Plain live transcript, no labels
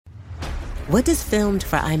What does filmed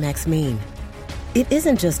for IMAX mean? It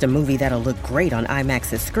isn't just a movie that'll look great on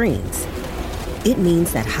IMAX's screens. It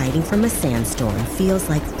means that hiding from a sandstorm feels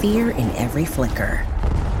like fear in every flicker.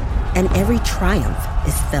 And every triumph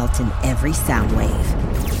is felt in every sound wave.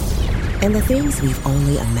 And the things we've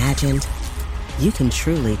only imagined, you can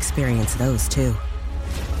truly experience those too.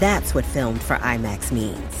 That's what filmed for IMAX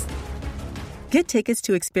means. Get tickets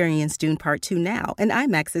to experience Dune Part 2 now and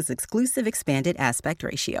IMAX's exclusive expanded aspect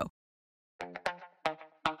ratio.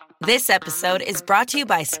 This episode is brought to you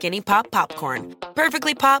by Skinny Pop Popcorn.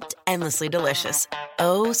 Perfectly popped, endlessly delicious.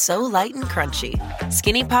 Oh, so light and crunchy.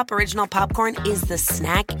 Skinny Pop Original Popcorn is the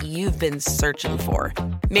snack you've been searching for.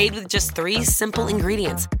 Made with just 3 simple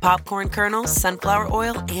ingredients: popcorn kernels, sunflower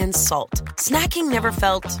oil, and salt. Snacking never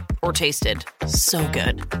felt or tasted so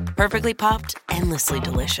good. Perfectly popped, endlessly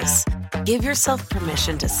delicious. Give yourself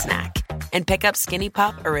permission to snack and pick up Skinny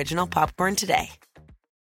Pop Original Popcorn today.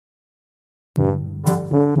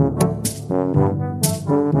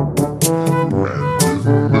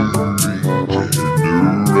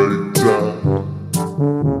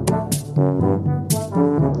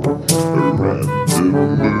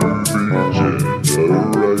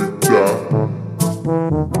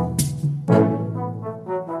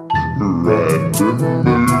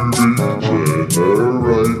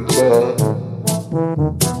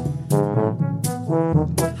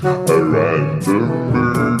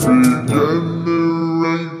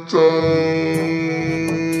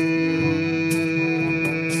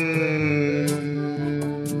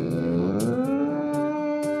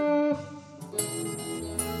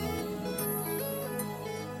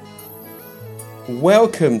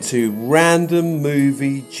 Welcome to Random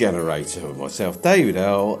Movie Generator with myself, David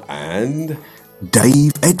L. and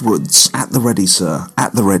Dave Edwards. At the ready, sir.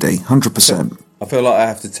 At the ready, 100%. I feel like I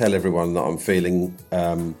have to tell everyone that I'm feeling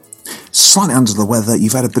slightly under the weather.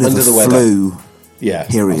 You've had a bit of a flu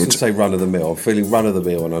period. I was going to say run of the mill. I'm feeling run of the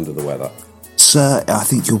mill and under the weather. Sir, I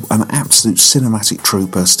think you're an absolute cinematic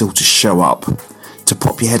trooper still to show up, to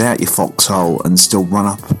pop your head out your foxhole and still run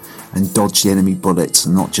up and dodge the enemy bullets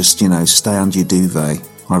and not just, stay under your duvet.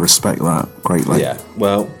 I respect that greatly. Yeah,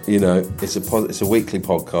 well, it's a weekly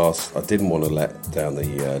podcast. I didn't want to let down the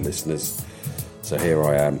listeners, so here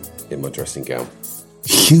I am in my dressing gown.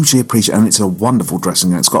 Hugely appreciate it, and it's a wonderful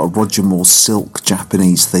dressing gown. It's got a Roger Moore silk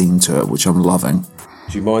Japanese theme to it, which I'm loving.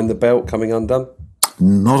 Do you mind the belt coming undone?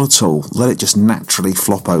 Not at all. Let it just naturally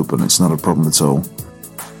flop open. It's not a problem at all.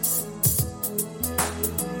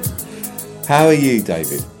 How are you,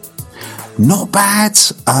 David? Not bad.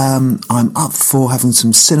 I'm up for having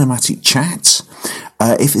some cinematic chat.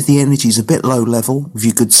 If the energy's a bit low level with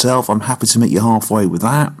your good self, I'm happy to meet you halfway with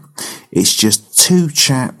that. It's just 2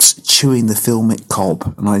 chaps chewing the filmic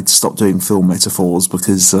cob, and I'd stop doing film metaphors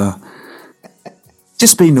because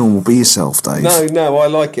just be normal, be yourself, Dave. No, I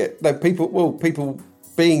like it. No, people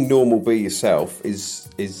being normal, be yourself is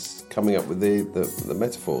coming up with the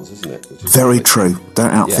metaphors, isn't it? Very true.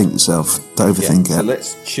 Don't outthink yourself. Don't overthink it. So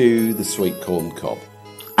let's chew the sweet corn cob.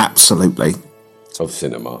 Absolutely. Of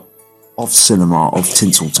cinema. Of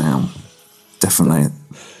Tinseltown. Definitely.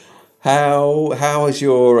 How has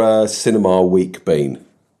your cinema week been?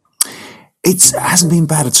 It hasn't been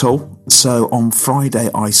bad at all. So on Friday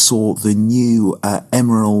I saw the new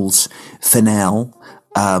Emerald Fennell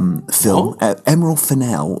film. Emerald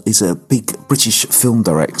Fennell is a big British film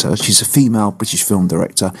director. She's a female British film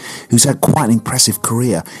director who's had quite an impressive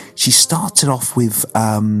career. She started off with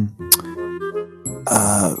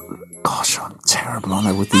gosh, I'm terrible, I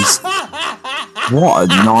know, with these. What a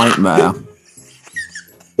nightmare.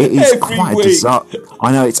 It is quite a disaster.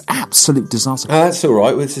 I know, it's absolute disaster. That's all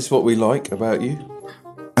right. This is what we like about you.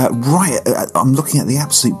 I'm looking at the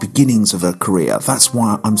absolute beginnings of her career. That's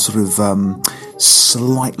why I'm sort of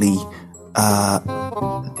slightly.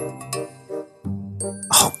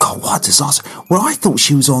 Oh God, what a disaster! Well, I thought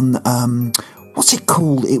she was on. What's it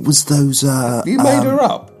called? It was those. You made her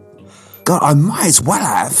up. God, I might as well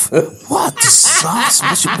have. What a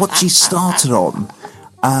disaster! What she started on.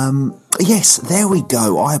 Yes, there we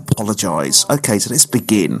go. I apologise. Okay, so let's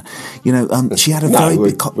begin. She had a very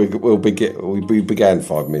big. We began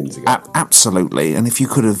 5 minutes ago. Absolutely, and if you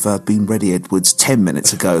could have been ready, Edwards, 10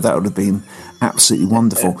 minutes ago, that would have been absolutely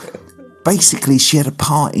wonderful. Basically, she had a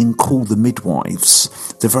part in Call the Midwives,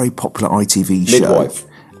 the very popular ITV show. Midwife.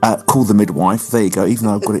 Call the Midwife. There you go. Even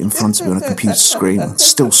though I've got it in front of me on a computer screen, I'm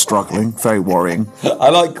still struggling. Very worrying. I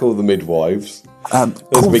like Call the Midwives. Call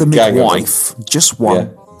the Midwife. Just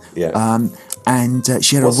one. Yeah. And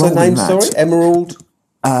she had What's a role her name? in that. Sorry, Emerald.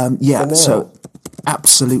 Yeah. So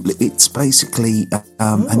absolutely. It's basically,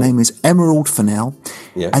 her name is Emerald Fennell.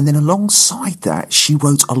 Yeah. And then alongside that, she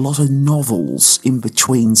wrote a lot of novels in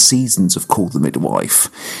between seasons of Call the Midwife.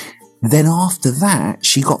 Then after that,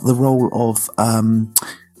 she got the role of,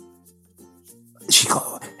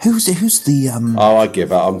 who's the Oh, I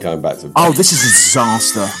give up. I'm going back to bed. Oh, this is a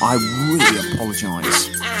disaster. I really apologise.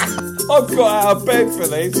 I've got out of bed for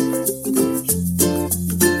this.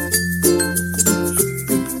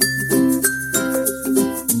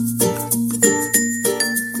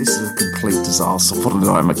 This is a complete disaster. What a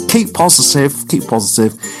nightmare. Keep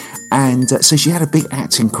positive. And so she had a big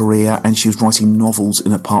acting career and she was writing novels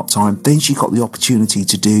in her part-time. Then she got the opportunity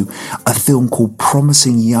to do a film called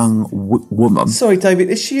Promising Young Woman. Sorry, David,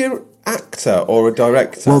 is she an actor or a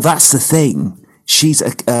director? Well, that's the thing. She's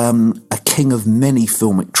a king of many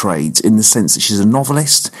filmic trades in the sense that she's a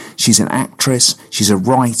novelist, she's an actress, she's a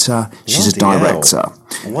writer, she's a director.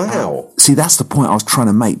 Wow. See, that's the point I was trying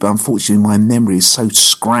to make, but unfortunately my memory is so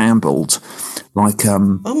scrambled. Like, oh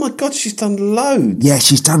my God, she's done loads. Yeah,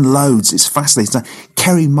 she's done loads. It's fascinating.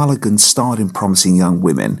 Kerry Mulligan starred in Promising Young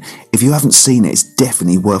Women. If you haven't seen it, it's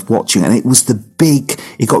definitely worth watching. And it was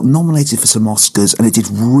it got nominated for some Oscars and it did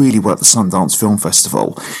really well at the Sundance Film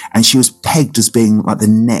Festival. And she was pegged as being like the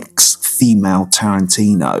next female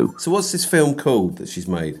Tarantino. So what's this film called that she's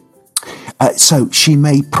made? So she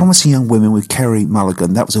made Promising Young Women with Kerry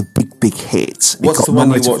Mulligan. That was a big hit. What's the one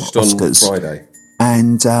you watched on Friday?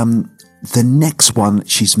 And the next one,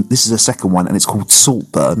 this is the second one, and it's called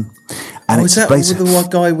Saltburn. And is that with the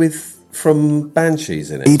guy from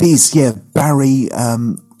Banshees in it? It is, yeah. Barry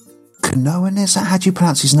Canoan, is that? How do you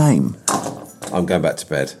pronounce his name? I'm going back to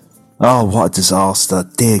bed. Oh, what a disaster.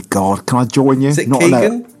 Dear God. Can I join you? Is it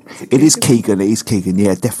Keegan? It is Keegan,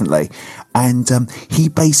 yeah, definitely. And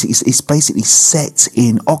it's basically set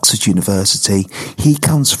in Oxford University. He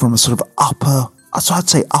comes from a sort of upper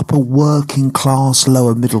working class,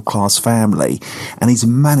 lower middle class family, and he's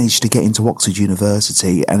managed to get into Oxford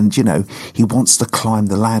University, and he wants to climb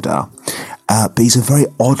the ladder, but he's a very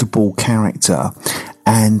oddball character,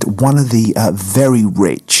 and one of the very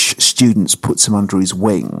rich students puts him under his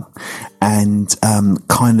wing and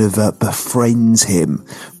befriends him,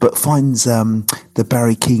 but finds the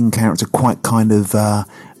Barry Keoghan character quite kind of a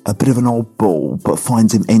bit of an oddball, but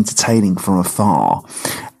finds him entertaining from afar.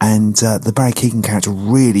 And the Barry Keoghan character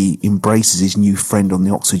really embraces his new friend on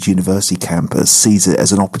the Oxford University campus, sees it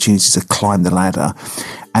as an opportunity to climb the ladder,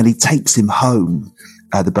 and he takes him home,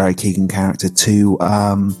 the Barry Keoghan character, to...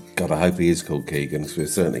 God, I hope he is called Keegan, because we're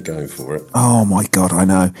certainly going for it. Oh, my God, I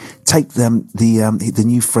know. The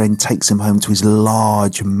new friend takes him home to his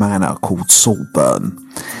large manor called Saltburn.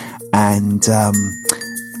 And...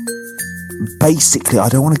 basically, I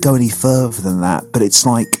don't want to go any further than that, but it's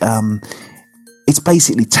like, it's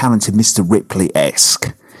basically talented Mr.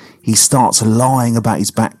 Ripley-esque. He starts lying about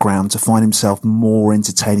his background to find himself more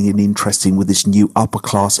entertaining and interesting with this new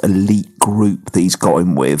upper-class elite group that he's got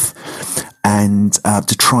him with, and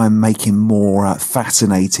to try and make him more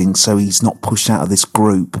fascinating so he's not pushed out of this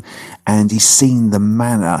group. And he's seen the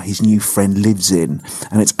manor his new friend lives in,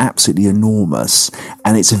 and it's absolutely enormous,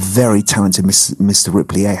 and it's a very talented Mr.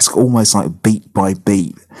 Ripley-esque, almost like beat by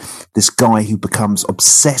beat. This guy who becomes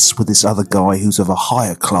obsessed with this other guy who's of a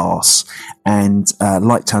higher class, and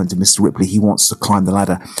like talented Mr. Ripley, he wants to climb the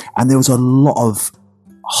ladder. And there was a lot of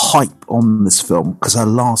hype on this film because her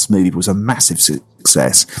last movie was a massive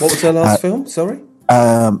success. What was her last film? Sorry?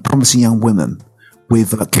 Promising Young Women,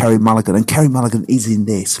 with Kerry Mulligan. And Kerry Mulligan is in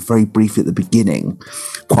this very briefly at the beginning,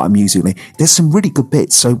 quite amusingly. There's some really good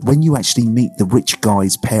bits. So when you actually meet the rich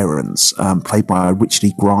guy's parents, played by Richard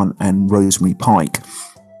E. Grant and Rosemary Pike,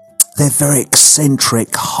 they're very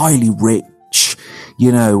eccentric, highly rich,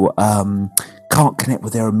 can't connect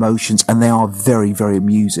with their emotions, and they are very, very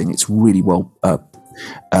amusing. It's really well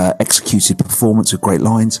executed performance with great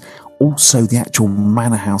lines. Also, the actual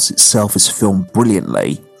manor house itself is filmed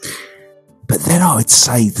brilliantly. But then I would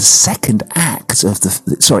say the second act of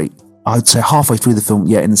I'd say halfway through the film,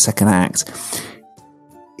 in the second act,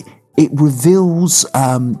 it reveals,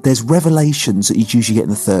 there's revelations that you'd usually get in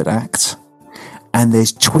the third act, and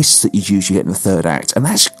there's twists that you'd usually get in the third act. And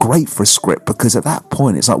that's great for a script, because at that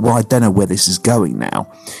point, it's like, well, I don't know where this is going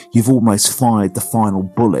now. You've almost fired the final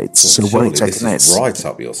bullets. Well, so where are you taking this? This? Right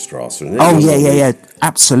up your Strasser, isn't it? Oh, yeah,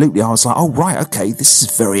 absolutely. I was like, oh, right, okay, this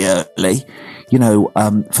is very early.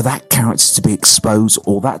 For that character to be exposed,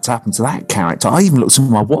 or that to happen to that character. I even looked at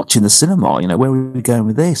my watch in the cinema, where are we going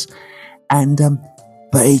with this? And,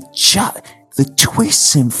 but The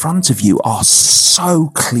twists in front of you are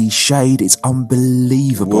so cliched, it's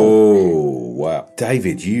unbelievable. Whoa, wow.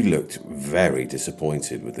 David, you looked very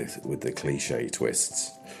disappointed with the cliche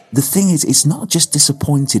twists. The thing is, it's not just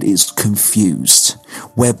disappointed, it's confused,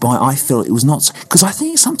 whereby I feel it was not... Because I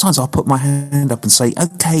think sometimes I'll put my hand up and say,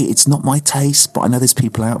 okay, it's not my taste, but I know there's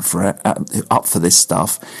people out for it, up for this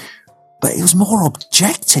stuff. But it was more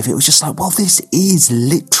objective. It was just like, well, this is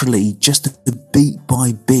literally just a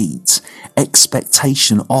beat-by-beat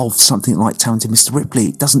expectation of something like Talented Mr. Ripley.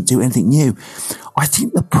 It doesn't do anything new. I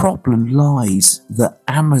think the problem lies that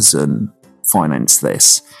Amazon financed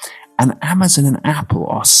this. And Amazon and Apple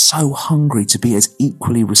are so hungry to be as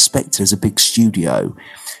equally respected as a big studio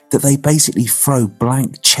that they basically throw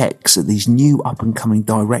blank checks at these new up-and-coming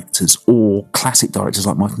directors or classic directors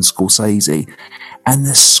like Martin Scorsese, and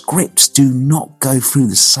the scripts do not go through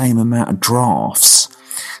the same amount of drafts.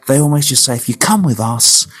 They almost just say, if you come with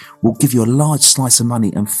us, we'll give you a large slice of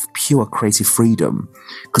money and pure creative freedom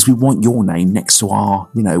because we want your name next to our,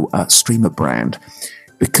 streamer brand.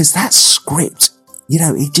 Because that script,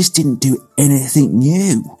 it just didn't do anything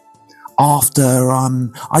new. After,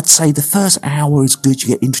 I'd say the first hour is good. You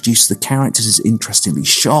get introduced to the characters. It's interestingly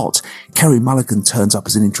shot. Kerry Mulligan turns up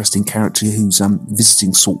as an interesting character who's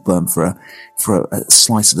visiting Saltburn for a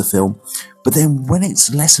slice of the film. But then when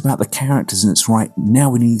it's less about the characters and it's right,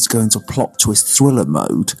 now we need to go into plot twist thriller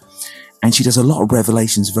mode, and she does a lot of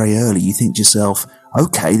revelations very early, you think to yourself,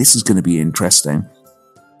 okay, this is going to be interesting.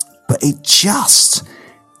 But it just...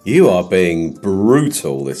 You are being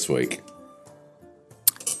brutal this week.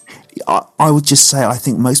 I would just say, I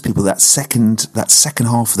think most people, that second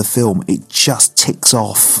half of the film, it just ticks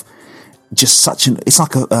off just it's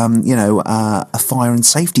like a fire and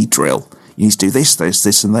safety drill. You need to do this,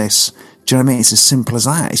 and this. Do you know what I mean? It's as simple as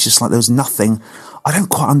that. It's just like there was nothing. I don't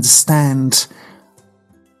quite understand.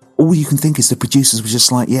 All you can think is the producers were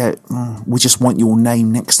just like, yeah, we just want your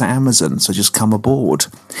name next to Amazon, so just come aboard.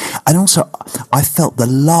 And also, I felt the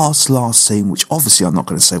last scene, which obviously I'm not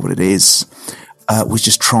going to say what it is, was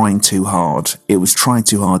just trying too hard. It was trying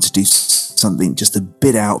too hard to do something just a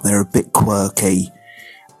bit out there, a bit quirky.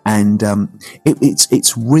 And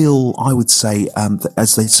it's real, I would say,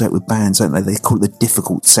 as they say it with bands, don't they? They call it the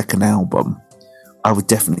difficult second album. I would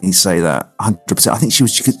definitely say that 100%. I think she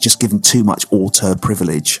was just given too much auteur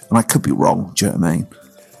privilege, and I could be wrong. Do you know what I mean?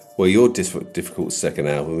 Well, your difficult second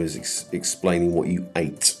album is explaining what you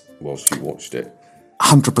ate whilst you watched it.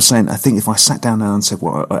 100%. I think if I sat down now and said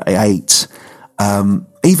what I ate,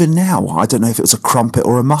 even now, I don't know if it was a crumpet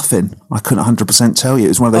or a muffin. I couldn't 100% tell you. It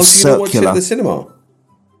was one of those circular. Watch it at the cinema?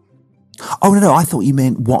 Oh no! I thought you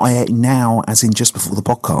meant what I ate now, as in just before the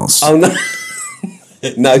podcast. Oh no.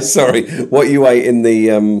 No, sorry. What you ate in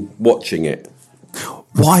the watching it?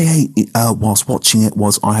 What I ate whilst watching it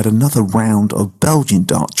was I had another round of Belgian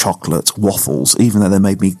dark chocolate waffles, even though they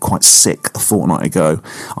made me quite sick a fortnight ago.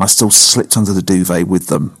 I still slipped under the duvet with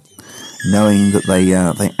them, knowing that they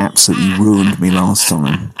absolutely ruined me last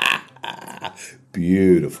time.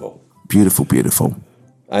 Beautiful. Beautiful, beautiful.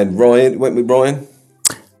 And Ryan, went with Ryan?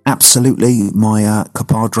 Absolutely. My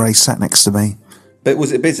compadre sat next to me. But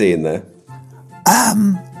was it busy in there?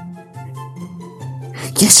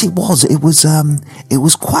 Yes, it was. It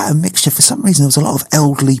was quite a mixture. For some reason, there was a lot of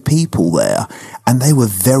elderly people there, and they were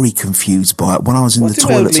very confused by it. When I was in the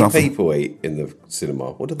toilets, what do elderly people eat in the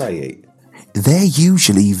cinema? What do they eat? They're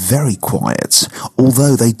usually very quiet,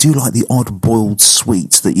 although they do like the odd boiled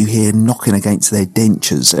sweet that you hear knocking against their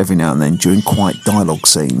dentures every now and then during quiet dialogue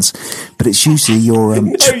scenes. But it's usually your...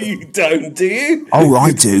 No, you don't, do you? Oh,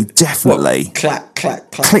 I do, definitely. What? Clack,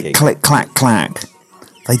 clack, clack. Click, click, clack, clack.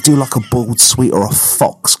 They do like a boiled sweet or a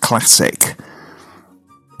Fox classic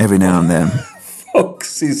every now and then.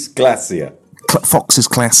 Fox's Glacier. Fox's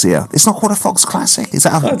Glacier. It's not called a Fox Classic? Is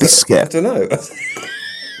that a biscuit? I don't know.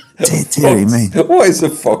 Dear me. What is a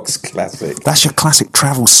Fox Classic? That's your classic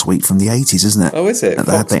travel suite from the 80s, isn't it? Oh, is it?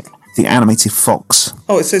 The animated Fox.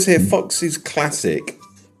 Oh, it says here Fox's Classic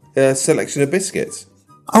selection of biscuits.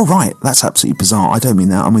 Oh, right. That's absolutely bizarre. I don't mean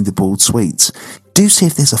that. I mean the boiled sweets. Do see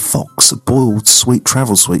if there's a Fox boiled sweet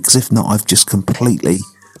travel suite, because if not, I've just completely...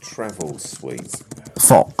 Travel suite.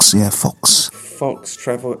 Fox, yeah, Fox. Fox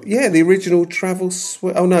travel... Yeah, the original travel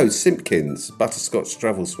suite. Oh, no, Simpkins Butterscotch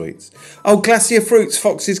travel suites. Oh, Glacier Fruits.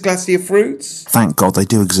 Fox's Glacier Fruits. Thank God they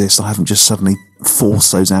do exist. I haven't just suddenly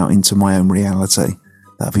forced those out into my own reality.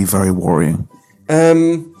 That'd be very worrying.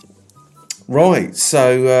 Right,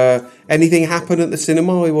 so anything happened at the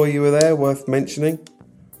cinema while you were there worth mentioning?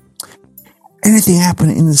 Anything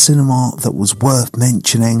happened in the cinema that was worth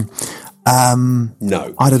mentioning?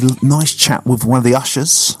 No. I had a nice chat with one of the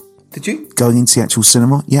ushers. Did you? Going into the actual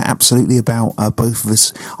cinema? Yeah, absolutely, about both of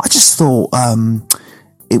us. I just thought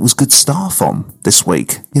it was good staff on this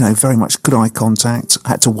week. Very much good eye contact. I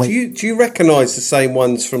had to wait. Do you recognise the same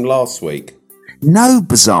ones from last week? No,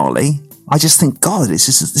 bizarrely. I just think, God, this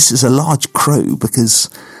is a large crew because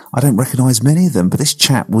I don't recognise many of them. But this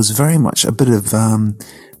chap was very much a bit of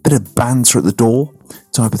banter at the door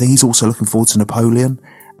type of thing. He's also looking forward to Napoleon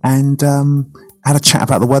and had a chat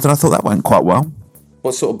about the weather. I thought that went quite well.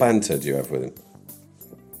 What sort of banter do you have with him?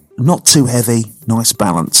 Not too heavy, nice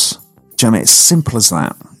balance. Do you know what I mean? It's simple as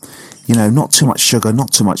that. Not too much sugar,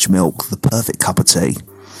 not too much milk, the perfect cup of tea.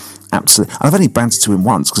 Absolutely. I've only bantered to him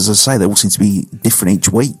once because, as I say, they all seem to be different each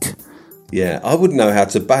week. Yeah, I wouldn't know how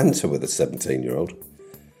to banter with a 17-year-old.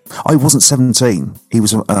 I wasn't 17. He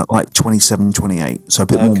was like 27, 28, so a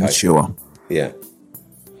bit more mature. Yeah.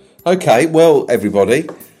 Okay, well, everybody,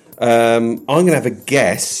 I'm going to have a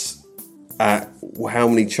guess at how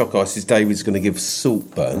many choc ices David's going to give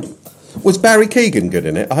Saltburn. Was Barry Keoghan good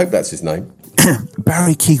in it? I hope that's his name.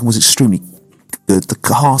 Barry Keoghan was extremely good. The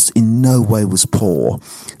cast in no way was poor.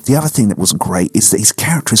 The other thing that wasn't great is that his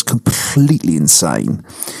character is completely insane.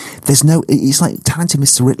 It's like Talented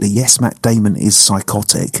Mr. Ripley. Yes, Matt Damon is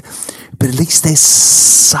psychotic, but at least there's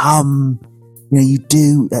some, you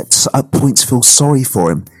do at points feel sorry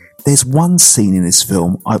for him. There's one scene in this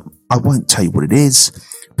film, I won't tell you what it is,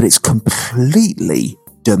 but it's completely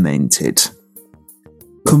demented.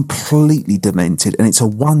 Completely demented, and it's a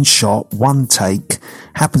one shot, one take,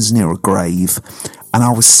 happens near a grave, and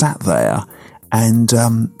I was sat there, and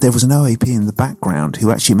there was an OAP in the background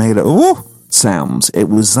who actually made sounds. It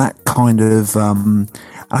was that kind of,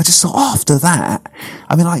 I just thought after that,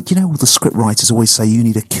 I mean, all the script writers always say you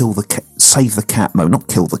need a save the cat moment, not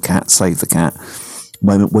kill the cat, save the cat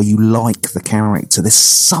moment where you like the character. There's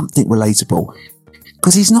something relatable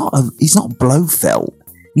because he's not Blofeld.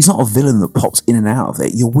 He's not a villain that pops in and out of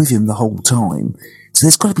it. You're with him the whole time. So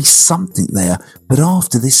there's got to be something there. But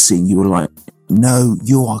after this scene, you were like, no,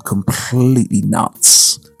 you are completely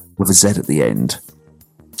nuts with a Z at the end.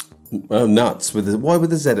 Oh, nuts. Why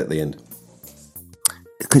with a Z at the end?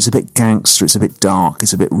 Because it's a bit gangster, it's a bit dark,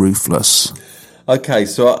 it's a bit ruthless. Okay,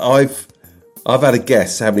 so I've had a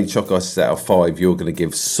guess how many choc ices out of 5 you're going to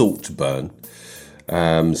give Saltburn.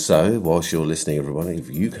 So, whilst you're listening, everybody, if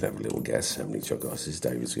you can have a little guess how many choc ices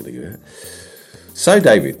David's going to give it. So,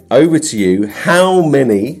 David, over to you. How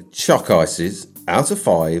many choc ices out of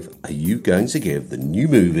 5 are you going to give the new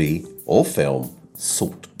movie or film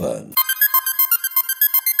Saltburn?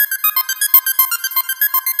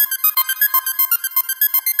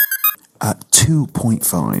 At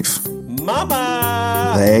 2.5.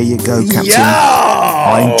 Mama! There you go, Captain. Yo!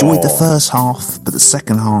 I enjoyed the first half, but the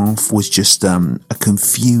second half was just a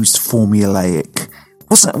confused formulaic.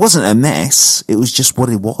 Wasn't a mess. It was just what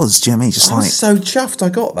it was. Do you know what I mean? Just I'm so chuffed I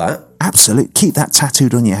got that. Absolutely. Keep that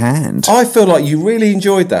tattooed on your hand. I feel like you really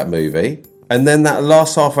enjoyed that movie, and then that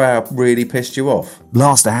last half hour really pissed you off.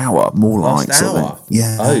 Last hour, more like. Last hour?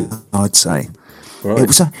 Yeah, I'd say. Right.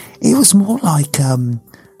 It was more like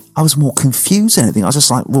I was more confused than anything. I was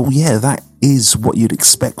just like, well, yeah, that is what you'd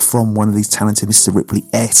expect from one of these Talented Mr.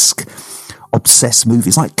 Ripley-esque obsessed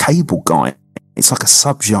movies, like Cable Guy. It's like a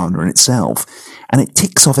subgenre in itself, and it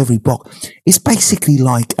ticks off every box. It's basically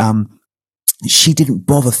like she didn't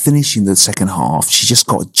bother finishing the second half. She just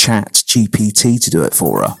got a chat GPT to do it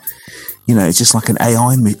for her. It's just like an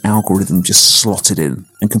AI algorithm just slotted in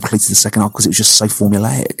and completed the second half because it was just so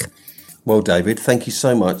formulaic. Well, David, thank you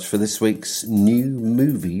so much for this week's new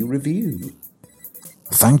movie review.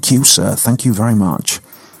 Thank you, sir. Thank you very much.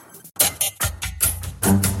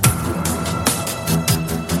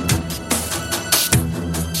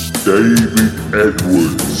 David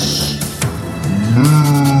Edwards,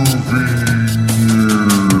 Movie News.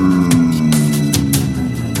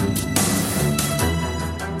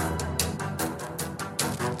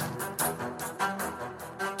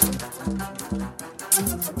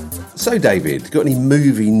 So, David, got any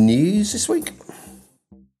movie news this week?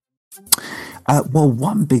 Well,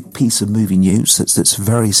 one big piece of movie news that's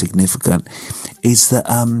very significant is that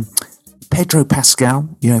Pedro Pascal,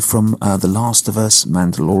 from The Last of Us,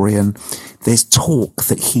 Mandalorian, there's talk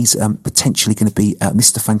that he's potentially going to be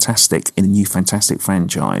Mr. Fantastic in a new Fantastic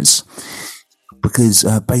franchise because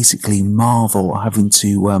basically Marvel are having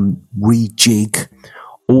to rejig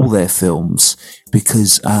all their films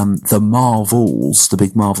because the Marvels, the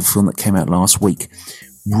big Marvel film that came out last week,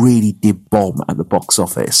 really did bomb at the box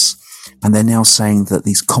office. And they're now saying that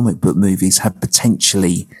these comic book movies have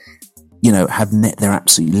potentially, have met their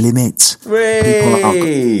absolute limit. So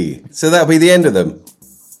that'll be the end of them?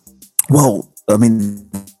 Well, I mean,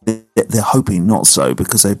 they're hoping not so,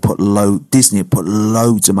 because Disney have put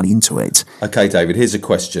loads of money into it. Okay, David, here's a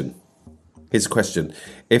question. If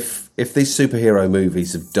these superhero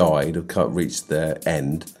movies have died or can't reach their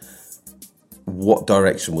end, what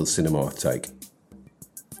direction will cinema take?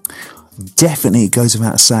 Definitely, it goes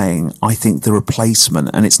without saying, I think the replacement,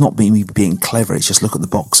 and it's not me being clever, it's just look at the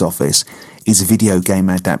box office, is video game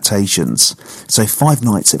adaptations. So Five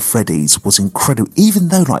Nights at Freddy's was incredible, even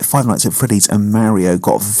though like Five Nights at Freddy's and Mario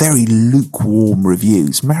got very lukewarm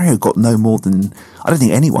reviews. Mario got no more than, I don't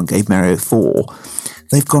think anyone gave Mario 4.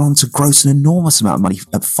 They've gone on to gross an enormous amount of money.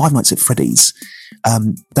 Five Nights at Freddy's,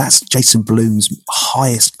 that's Jason Blum's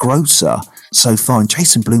highest grosser so far. And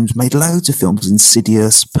Jason Blum's made loads of films,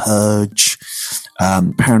 Insidious, Purge,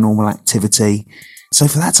 Paranormal Activity. So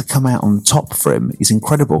for that to come out on top for him is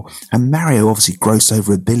incredible. And Mario obviously grossed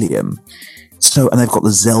over $1 billion. So, and they've got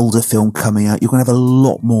the Zelda film coming out. You're going to have a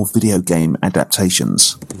lot more video game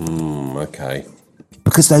adaptations. Okay.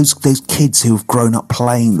 Because those kids who have grown up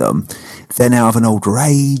playing them, they're now of an older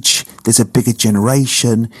age. There's a bigger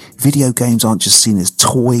generation. Video games aren't just seen as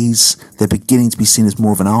toys. They're beginning to be seen as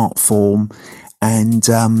more of an art form. And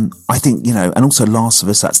I think, and also Last of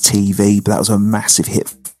Us, that's TV, but that was a massive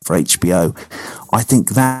hit for HBO. I think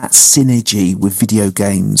that synergy with video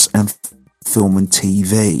games and film and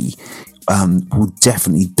TV will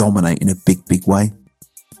definitely dominate in a big, big way.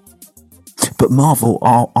 But Marvel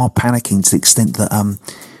are panicking to the extent that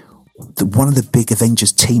one of the big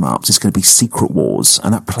Avengers team-ups is going to be Secret Wars,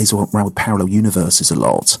 and that plays around with parallel universes a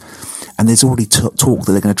lot. And there's already talk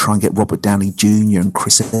that they're going to try and get Robert Downey Jr. and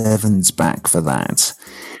Chris Evans back for that.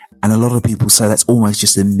 And a lot of people say that's almost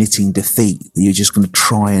just admitting defeat, that you're just going to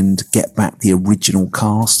try and get back the original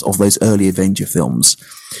cast of those early Avenger films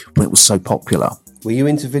when it was so popular. Were you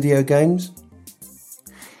into video games?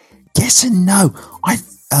 Yes and no.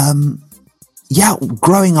 Yeah,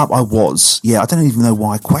 growing up I was. Yeah, I don't even know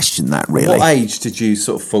why I questioned that, really. What age did you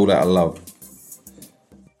sort of fall out of love?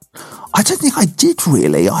 I don't think I did,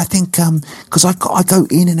 really. I think, because I go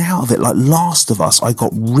in and out of it. Like Last of Us, I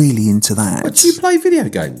got really into that. But do you play video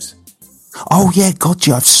games? Oh, yeah, God,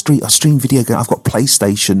 yeah, I stream video games. I've got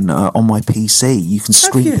PlayStation on my PC. You can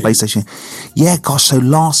stream PlayStation. Yeah, gosh, so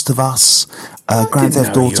Last of Us, Grand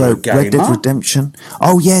Theft Auto, Red Dead Redemption.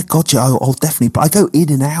 Oh, yeah, God, yeah, I'll definitely. But I go in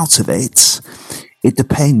and out of it. It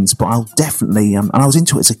depends, but I'll definitely. And I was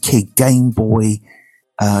into it as a kid. Game Boy,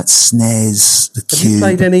 SNES, the Cube. Have you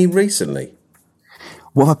played any recently?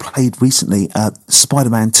 What have I played recently?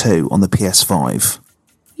 Spider-Man 2 on the PS5.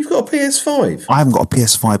 You've got a PS5? I haven't got a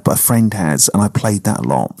PS5, but a friend has, and I played that a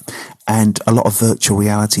lot. And a lot of virtual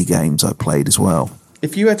reality games I played as well.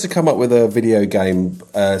 If you had to come up with a video game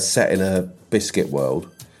set in a biscuit world,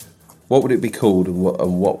 what would it be called, and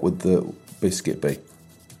what would the biscuit be?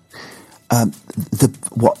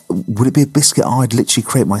 What would it be? A biscuit I'd literally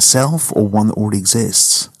create myself, or one that already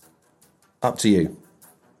exists? Up to you.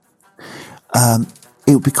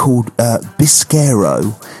 It would be called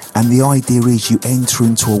Bisquero, and the idea is you enter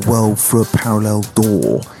into a world through a parallel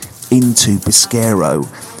door into Bisquero,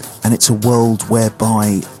 and it's a world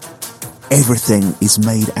whereby everything is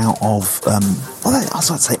made out of, I was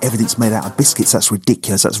about to say everything's made out of biscuits. That's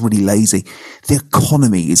ridiculous. That's really lazy. The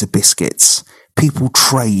economy is of biscuits. People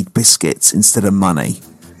trade biscuits instead of money.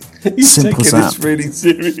 You're Simple as that. This really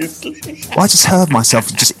seriously. I just heard myself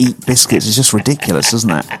just eat biscuits. It's just ridiculous,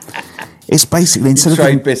 isn't it? It's basically instead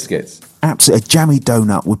trade biscuits. Absolutely, a jammy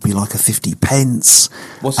donut would be like a 50 pence.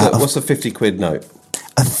 What's a 50 quid note?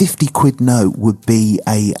 A 50 quid note would be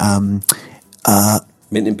a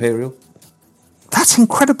Mint Imperial. That's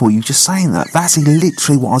incredible. You just saying that. That's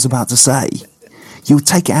literally what I was about to say. You would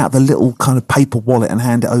take it out of the little kind of paper wallet and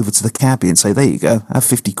hand it over to the cabbie and say, "There you go. Have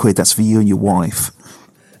 50 quid. That's for you and your wife."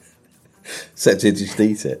 Except you just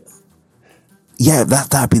eat it. Yeah,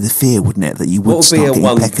 that'd be the fear, wouldn't it? That you would start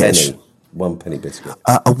getting peckish. 1 penny biscuit.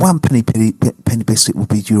 A 1 penny biscuit would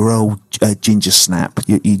be your old ginger snap.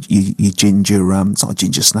 Your ginger. It's not a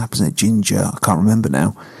ginger snap, isn't it? Ginger. I can't remember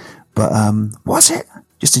now. But what's it?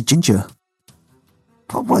 Just a ginger.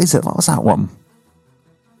 What is it? What was that one?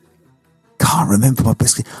 Can't remember my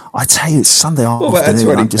biscuit. I tell you, it's Sunday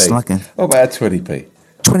afternoon. I'm just like what about a 20p?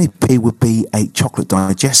 20p would be a chocolate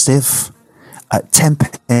digestive. 10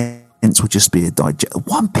 pence would just be a digestive.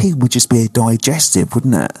 1p would just be a digestive,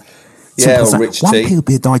 wouldn't it? Yeah, or rich tea. 1p would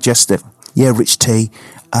be a digestive. Yeah, rich tea.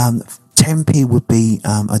 10p would be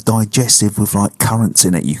a digestive with like currants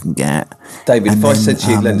in it you can get. David, if I said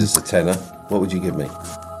to you, lend us a tenner, what would you give me?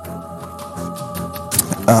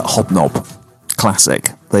 Hobnob.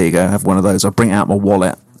 Classic. There you go. Have one of those. I'd bring it out my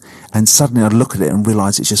wallet and suddenly I'd look at it and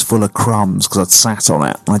realise it's just full of crumbs because I'd sat on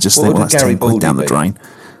it. And I just think, well, that's 10 quid down the drain.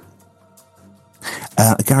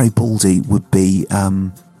 Garibaldi would be...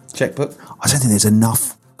 Checkbook? I don't think there's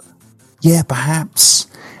enough... Yeah, perhaps.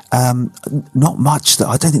 Not much.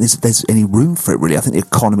 I don't think there's any room for it, really. I think the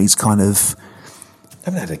economy's kind of... I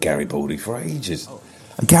haven't had a Garibaldi for ages.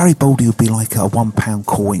 A Garibaldi would be like a £1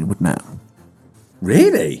 coin, wouldn't it?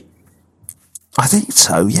 Really? I think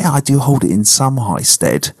so, yeah. I do hold it in some high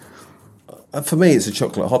stead. For me, it's a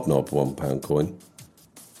chocolate hobnob £1 coin.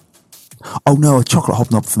 Oh no, a chocolate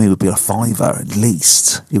hobnob for me would be a £5 at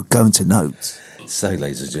least. It would go into notes. So,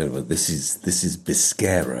 ladies and gentlemen, this is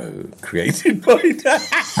Biscaro, created by...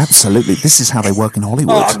 Absolutely. This is how they work in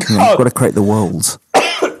Hollywood. You've got to create the world.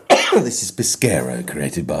 This is Biscaro,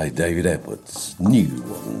 created by David Edwards. New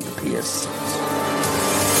on the PS.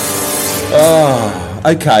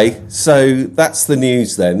 Okay, so that's the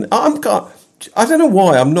news then. I don't know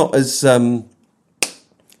why I'm not as... I'm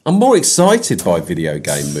more excited by video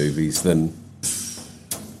game movies than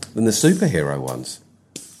the superhero ones.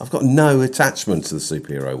 I've got no attachment to the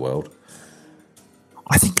superhero world.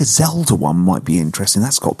 I think a Zelda one might be interesting.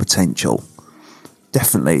 That's got potential.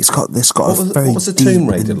 Definitely. It's got What was the Tomb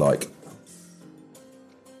Raider like?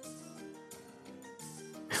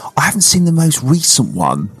 I haven't seen the most recent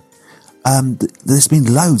one. There's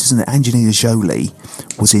been loads, isn't it? Angelina Jolie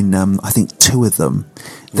was in, I think, 2 of them.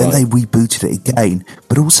 Then they rebooted it again.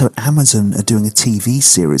 But also Amazon are doing a TV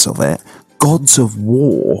series of it. Gods of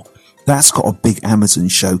War. That's got a big Amazon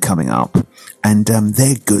show coming up. And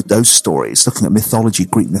they're good, those stories. Looking at mythology,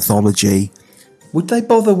 Greek mythology. Would they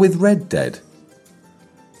bother with Red Dead?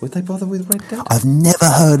 I've never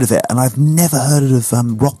heard of it, and I've never heard of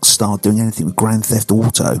Rockstar doing anything with Grand Theft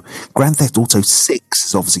Auto. Grand Theft Auto 6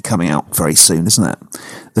 is obviously coming out very soon, isn't it?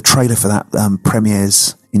 The trailer for that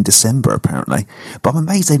premieres in December, apparently. But I'm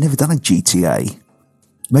amazed they've never done a GTA.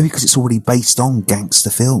 Maybe because it's already based on gangster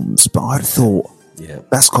films, but I'd thought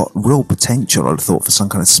that's got real potential, I'd thought, for some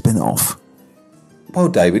kind of spin-off. Well,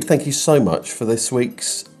 David, thank you so much for this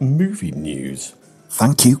week's movie news.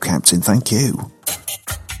 Thank you, Captain, thank you.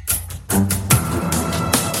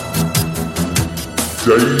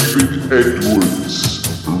 David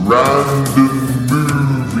Edwards, Random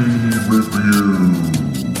Movie Review.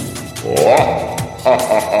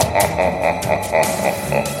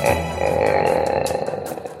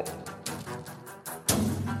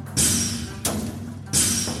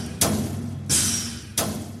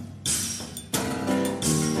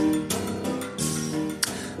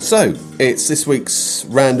 So, it's this week's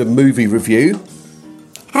Random Movie Review.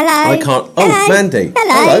 Hello. I can't... Oh, Hello. Mandy.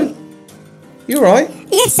 Hello. You all right?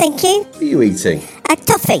 Yes, thank you. What are you eating? A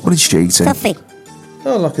toffee. What is she eating? Toffee.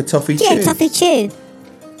 Oh, like a toffee chew. Yeah, toffee chew.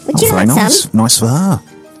 Would you very like nice. some? Nice for her.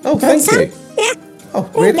 Oh, Want thank some? you. Yeah. Oh,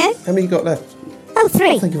 There you really? go. How many you got left? Oh,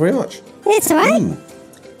 3. Thank you very much. That's all right.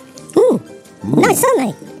 Nice,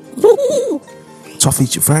 aren't they? Toffee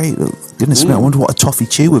chew, goodness me, I wonder what a toffee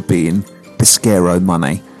chew would be in Biscaro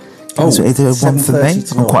money. Oh, is there one for me?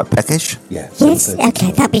 7:30 I'm quite peckish. Yeah. Yes, 7:30.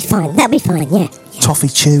 okay, that'll be fine. Yeah. Toffee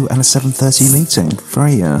chew and a 7:30 meeting.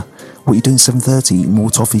 Very, what are you doing 7:30? More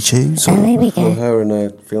toffee chews? Oh, here we Well, go. her and her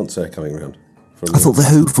fiance are coming round. I thought the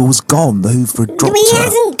Hoover was gone. The Hoover had dropped No, he her.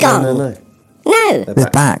 hasn't gone. No. No. They're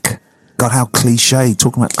back. God, how cliche.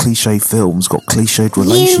 Talking about cliche films, got cliched You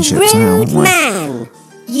relationships now, rude haven't we? man.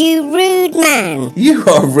 You rude man. You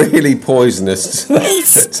are really poisonous to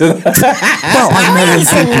It's Well, I know those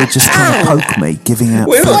people are just trying to poke me, giving out...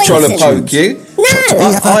 We're not trying to Poison. poke you. No.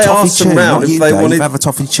 You have a I toffee asked them chew, round not if you, they Dave. wanted... Have a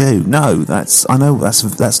toffee chew. No, that's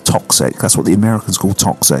toxic. That's what the Americans call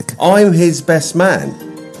toxic. I'm his best man.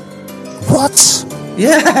 What?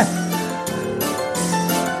 Yeah.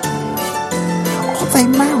 Are they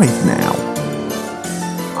married now?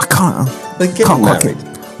 I can't. They're getting can't quite married.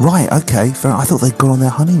 Right. Okay. Fair. I thought they'd gone on their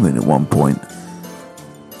honeymoon at one point.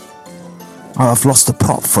 Oh, I've lost the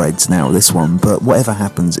plot threads now. This one, but whatever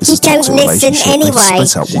happens, it's You a toxic don't listen relationship. They've anyway.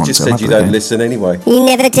 split up She once. just they'll said have you it don't again. listen anyway. You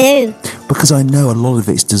never do. Because I know a lot of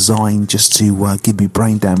it's designed just to give me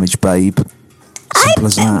brain damage, babe. Simple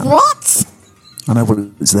as that. What? I know what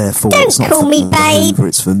it's there for. Don't It's not call for me the babe. Hoover,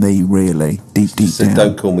 it's for me, really. Deep So down.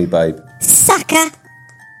 don't call me babe. Sucker.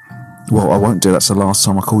 Well, I won't do. That's the last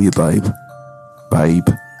time I call you babe. Babe.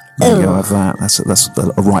 There you go, have that. That's a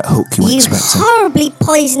right hook you weren't You expecting. horribly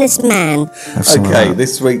poisonous man. Have some of Okay, that.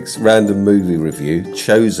 this week's random movie review,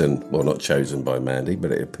 not chosen by Mandy,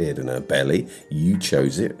 but it appeared in her belly. You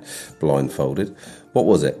chose it, blindfolded. What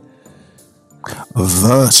was it?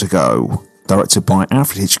 Vertigo, directed by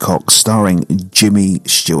Alfred Hitchcock, starring Jimmy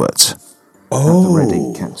Stewart. Oh,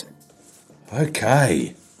 Ready, Captain.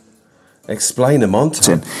 Okay. Explain them on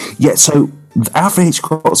time. Yeah, so Alfred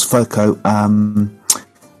Hitchcock's Vertigo,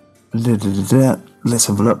 let's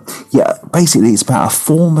have a look. Yeah, basically it's about a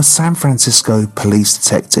former San Francisco police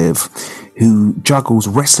detective who juggles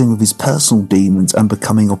wrestling with his personal demons and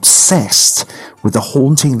becoming obsessed with the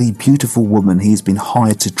hauntingly beautiful woman he has been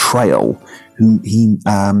hired to trail, who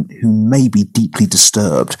may be deeply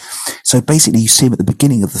disturbed. So basically you see him at the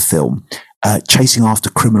beginning of the film chasing after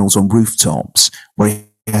criminals on rooftops where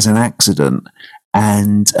he has an accident,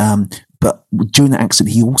 and but during the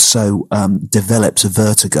accident he also develops a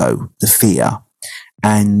vertigo, the fear.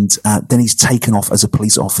 And then he's taken off as a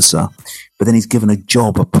police officer, but then he's given a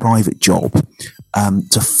private job,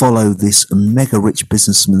 to follow this mega rich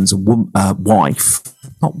businessman's wife,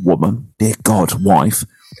 not woman, dear God, wife.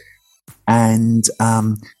 And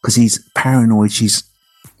because he's paranoid, she's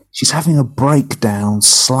having a breakdown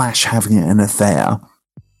 / having an affair.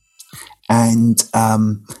 And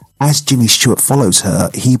as Jimmy Stewart follows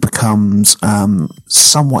her, he becomes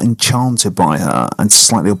somewhat enchanted by her and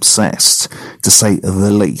slightly obsessed, to say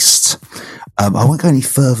the least. I won't go any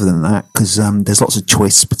further than that because there's lots of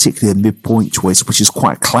choices, particularly a midpoint twist, which is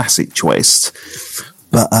quite a classic twist.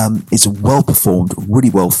 But it's well performed,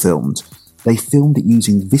 really well filmed. They filmed it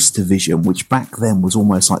using VistaVision, which back then was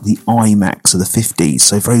almost like the IMAX of the 50s.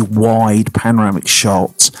 So very wide panoramic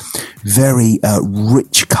shots, very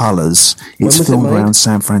rich colours. It's filmed around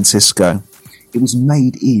San Francisco. It was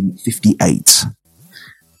made in 58.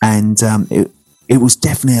 And it was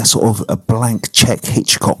definitely a sort of a blank check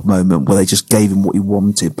Hitchcock moment where they just gave him what he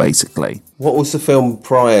wanted, basically. What was the film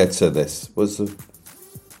prior to this?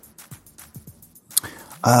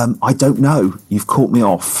 I don't know. You've caught me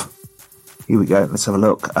off. Here we go. Let's have a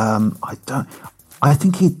look. I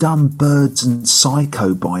think he'd done Birds and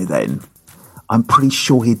Psycho by then. I'm pretty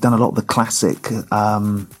sure he'd done a lot of the classic.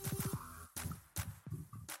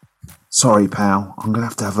 Sorry, pal. I'm going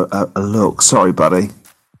to have a look. Sorry, buddy.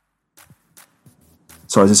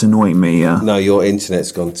 Sorry, is this annoying me? No, your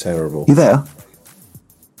internet's gone terrible. You there?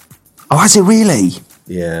 Oh, has it really?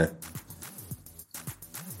 Yeah.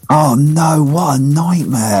 Oh, no. What a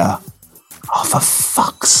nightmare. Oh, for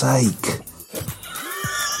fuck's sake.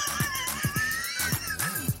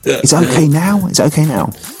 Is it okay now? Is it okay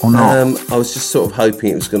now? Or not? I was just sort of hoping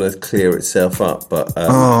it was going to clear itself up, but...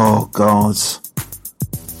 oh, God.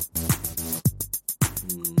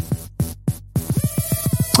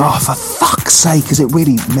 Oh, for fuck's sake, has it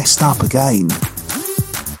really messed up again?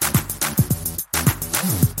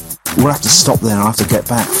 We'll have to stop there and I'll have to get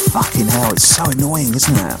back. Fucking hell, it's so annoying,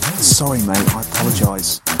 isn't it? Sorry, mate, I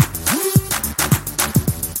apologise.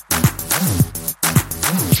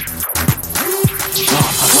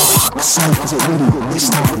 Because it really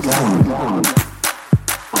missed out again.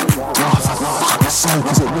 Oh, for fuck's sake,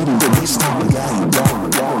 because it really missed out again.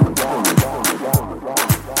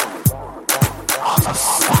 Oh, for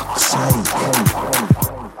fuck's sake.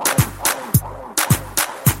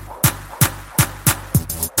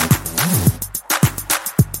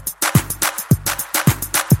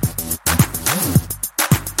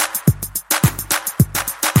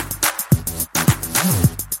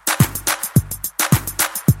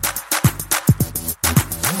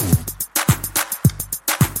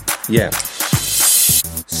 Yeah.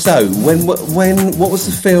 So, what was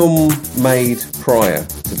the film made prior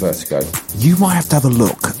to Vertigo? You might have to have a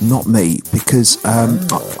look, not me, because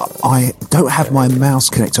I don't have my mouse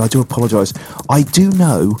connected. I do apologise. I do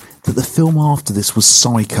know that the film after this was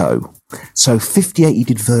Psycho. So 58 he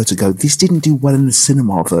did Vertigo. This didn't do well in the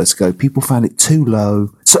cinema, Vertigo. People found it too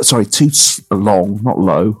long, not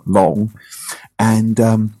low, long. And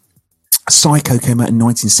Psycho came out in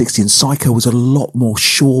 1960, and Psycho was a lot more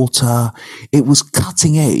shorter. It was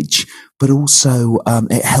cutting edge, but also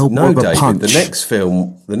it held more of a punch. The next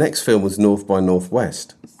film was North by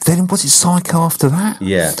Northwest. Then was it Psycho after that?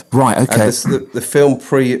 Yeah. Right, okay. And the film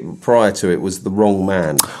prior to it was The Wrong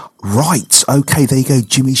Man. Right, okay, there you go,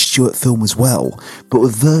 Jimmy Stewart film as well. But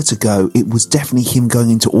with Vertigo, it was definitely him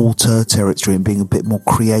going into auteur territory and being a bit more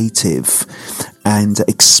creative and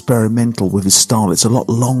experimental with his style. It's a lot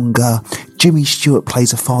longer. Jimmy Stewart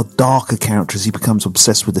plays a far darker character as he becomes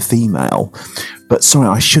obsessed with the female. But sorry,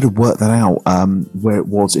 I should have worked that out where it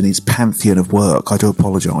was in his pantheon of work. I do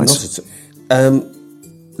apologise.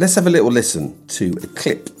 Let's have a little listen to a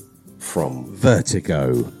clip from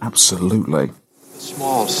Vertigo. Absolutely.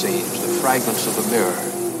 Small scenes, the fragments of the mirror.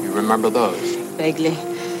 You remember those? Vaguely.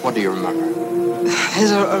 What do you remember?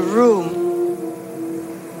 There's a room.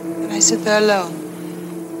 And I sit there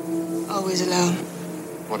alone. Always alone.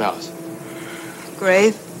 What else?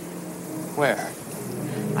 Grave. Where?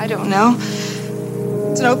 I don't know.